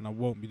 and I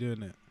won't be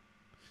doing it.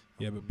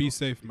 Yeah, will but be not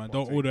safe, be man. Don't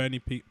partaking. order any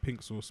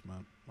pink sauce,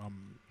 man.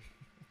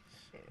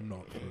 I'm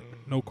not.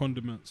 No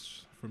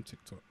condiments from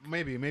TikTok.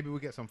 Maybe we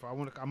get some.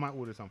 I might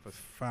order some for.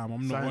 Fam,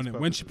 I'm not Science on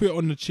it. When she purposes. put it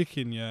on the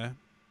chicken, yeah,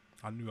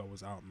 I knew I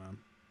was out, man.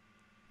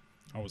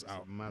 I was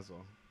out.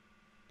 Mazzo.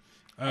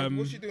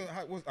 What's she doing?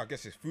 I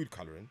guess it's food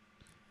colouring.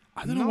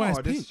 I don't know why it's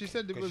this- pink. She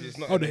said it 'Cause was. she's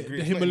not Oh, an the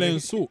ingredient- Himalayan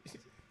it's not salt.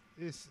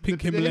 It's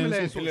Pink the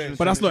Himalayan salt. salt.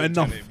 But that's not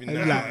enough.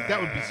 Like,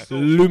 That would be so.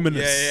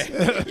 Luminous.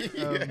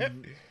 Yeah.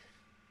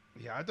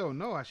 Yeah, I don't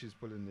know how she's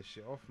pulling this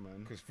shit off,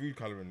 man. Because food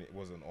colouring it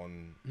wasn't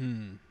on.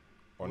 Mm.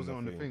 Wasn't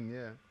on the thing,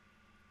 yeah.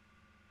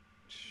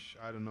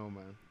 I don't know,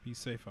 man. Be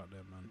safe out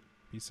there, man.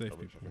 Be safe, I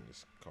people. think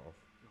it's cut off.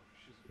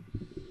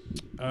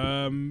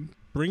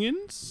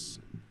 Bring-ins?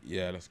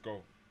 Yeah, let's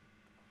go.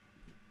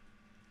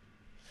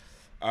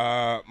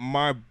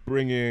 My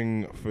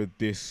bringing for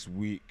this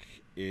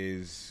week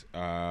is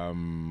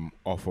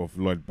off of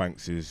Lloyd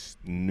Banks's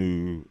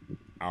new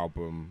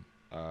album.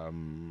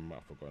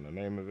 I've forgotten the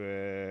name of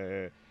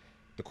it.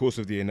 The Course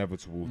of the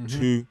Inevitable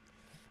 2.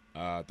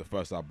 The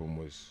first album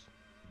was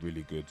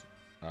really good.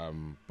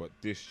 But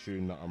this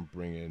tune that I'm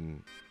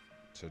bringing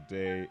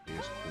today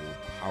is called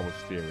Power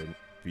Steering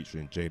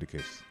featuring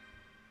Jadakiss.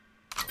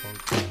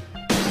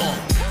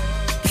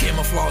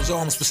 Camouflage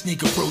arms for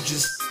sneak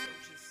approaches.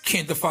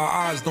 Can't defy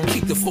odds, don't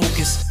keep the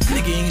focus.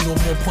 Nigga ain't no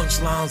more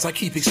punchlines, I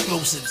keep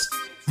explosives.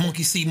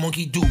 Monkey see,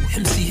 monkey do,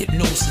 MC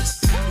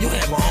hypnosis. You'll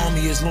have an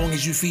army as long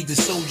as you feed the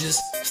soldiers.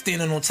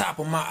 Standing on top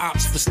of my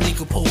ops for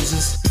sneaker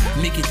poses.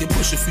 Make it then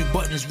push a few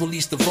buttons,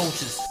 release the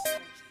vultures.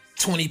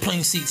 20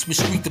 plane seats with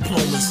street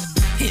diplomas.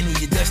 Handle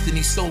your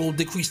destiny solo,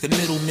 decrease the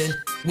middlemen.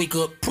 Wake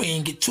up, pray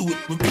and get to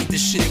it, repeat the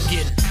shit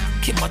again.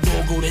 Can my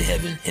dog go to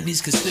heaven? At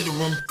least consider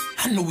him.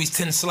 I know he's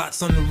 10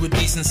 slots under a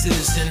decent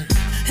citizen.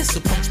 It's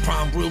a punk's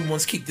prime, real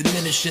ones keep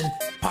diminishing.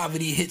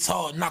 Poverty hits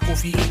hard, knock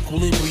off your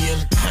equilibrium.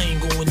 I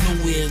ain't going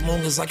nowhere as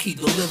long as I keep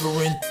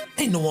delivering.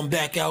 Ain't no one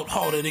back out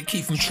harder to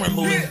keep from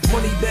trembling.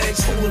 Money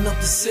bags holding up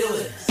the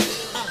ceiling.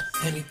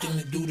 Anything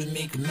to do to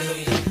make a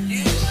million.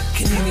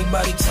 Can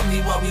anybody tell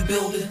me why we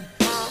building?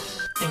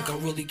 Think I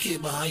really care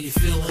about how you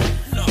feeling?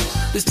 No.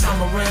 This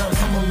time around,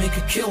 I'ma make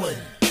a killing.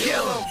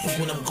 And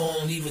when I'm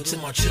gone, leave it to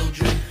my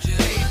children.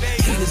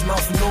 Heat his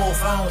mouth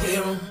north, I don't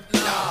hear him.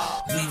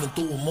 Leaving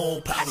through them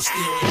all, power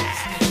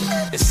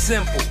steering. It's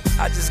simple,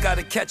 I just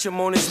gotta catch him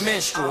on his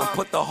menstrual and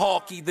put the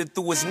hawk either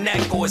through his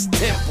neck or his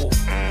temple.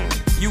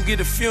 You get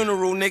a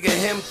funeral, nigga,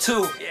 him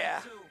too.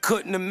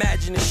 Couldn't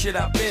imagine the shit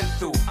I've been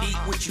through. Eat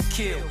what you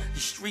kill, the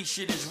street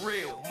shit is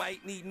real.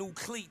 Might need new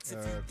cleats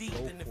if you deep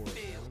in the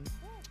field.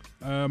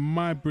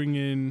 My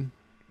bringing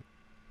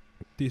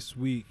this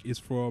week is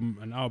from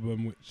an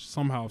album which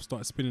somehow I've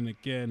started spinning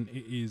again.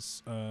 It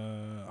is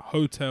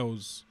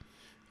Hotels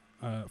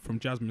from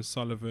Jasmine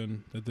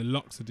Sullivan, the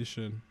deluxe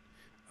edition.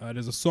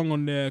 There's a song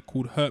on there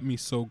called Hurt Me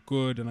So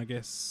Good, and I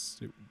guess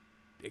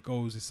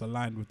it's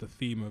aligned with the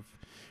theme of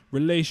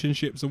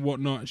relationships and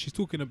whatnot. She's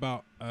talking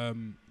about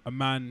a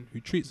man who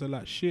treats her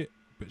like shit,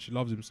 but she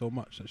loves him so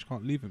much that she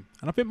can't leave him.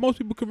 And I think most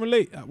people can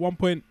relate. At one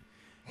point,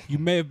 you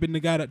may have been the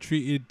guy that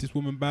treated this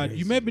woman bad.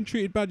 You may have been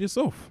treated bad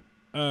yourself.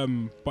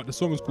 But the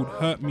song is called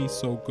Hurt Me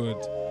So Good,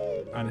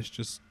 and it's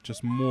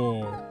just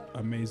more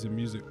amazing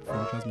music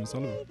from Jasmine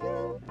Sullivan.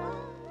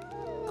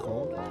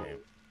 Cool.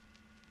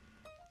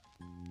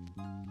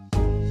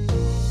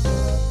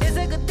 It's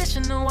a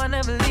conditional, I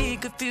never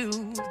leave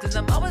confused. Cause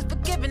I'm always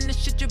forgiving the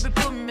shit you been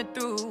putting me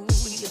through.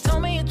 You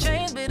told me you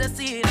changed, but I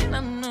see it and I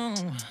know.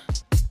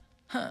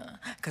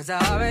 Cause I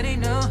already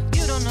know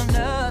you don't know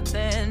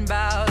nothing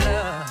about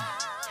love.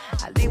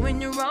 I leave when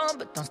you're wrong,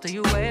 but don't stay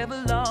away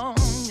for long.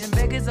 And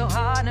begging so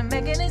hard and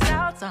making this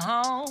house a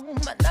home.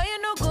 I know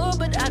you're no good,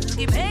 but I just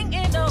keep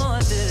hanging on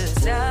to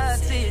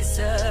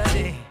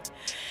toxicity.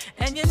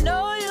 And you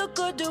know you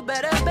could do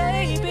better,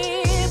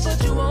 baby,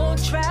 but you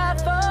won't try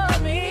for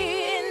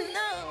me.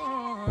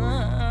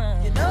 No,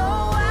 you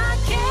know I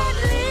can't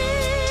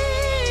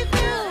leave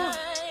you,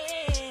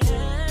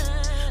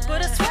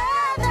 but I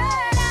swear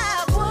that I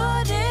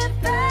would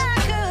if I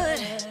could.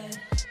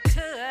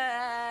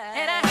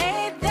 And I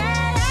hate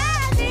that I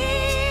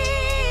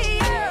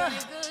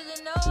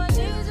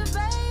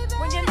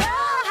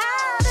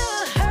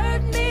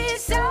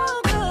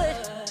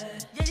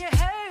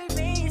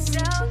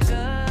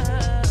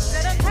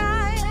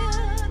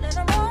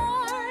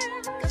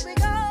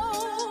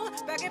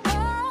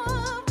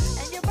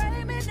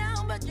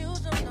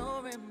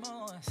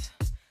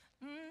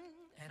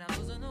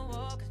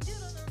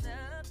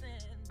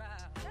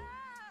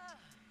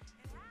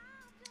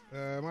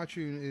My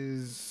tune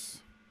is.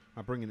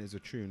 My bringing is a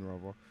tune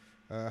rather.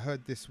 I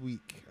heard this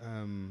week,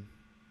 and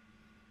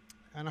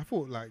I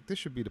thought like this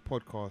should be the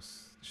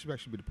podcast. This should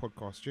actually be the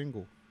podcast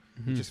jingle.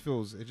 It just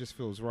feels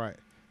right.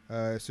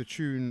 It's a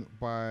tune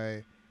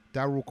by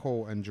Daryl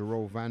Cole and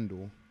Jerome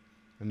Vandal,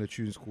 and the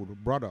tune's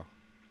called Brother.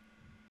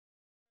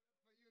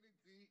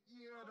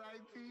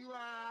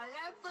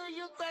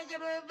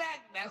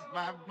 That's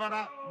my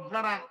brother.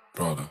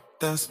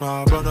 That's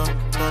my brother.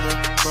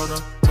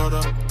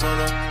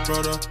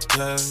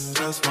 Yeah,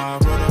 that's my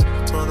brother.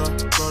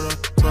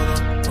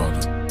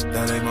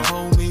 That ain't my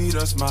homie,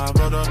 that's my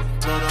brother.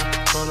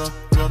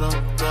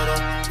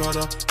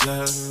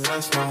 Yeah,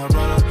 that's my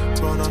brother.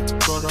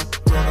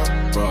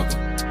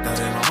 That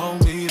ain't my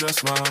homie,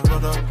 that's my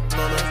brother.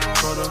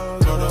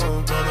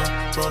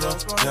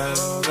 Yeah,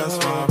 that's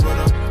my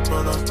brother.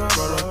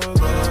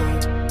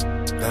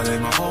 That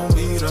ain't my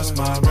homie, that's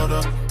my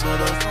brother.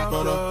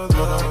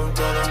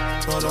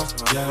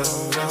 Yeah,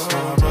 that's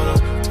my brother.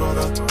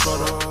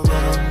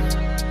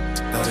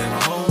 That ain't my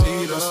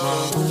homie, that's my.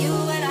 You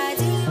and I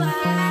do, you and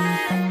I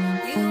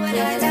do, you and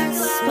I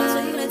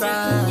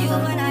do, you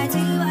and I do,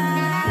 you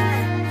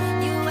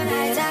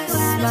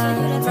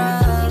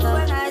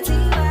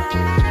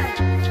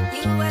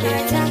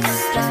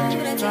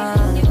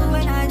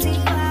and I do,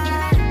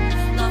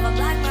 love a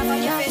black man for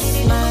your face,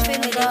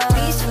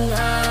 peace, you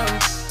know.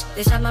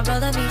 They shot my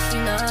brother, peace,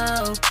 you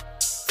know.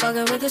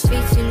 Fucking with the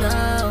streets, you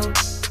know.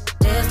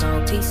 There's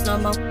no peace no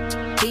more.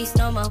 Peace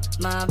no more,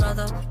 my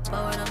brother.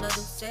 Forward on the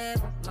Duce,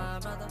 my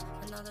brother.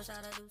 Another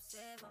shot of Duce.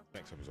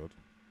 Next episode.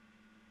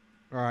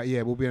 All right,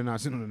 yeah, we'll be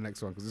announcing on the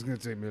next one because it's going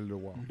to take me a little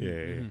while.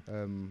 Yeah.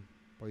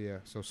 But yeah,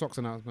 so socks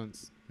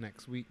announcements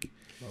next week.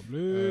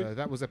 Lovely.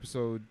 That was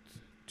episode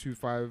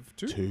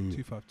 252.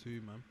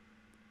 252, man.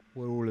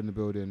 We're all in the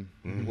building.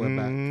 We're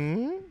back.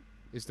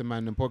 It's the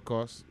Mandem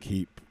Podcast.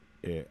 Keep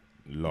it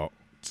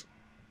locked.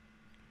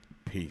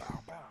 Peace.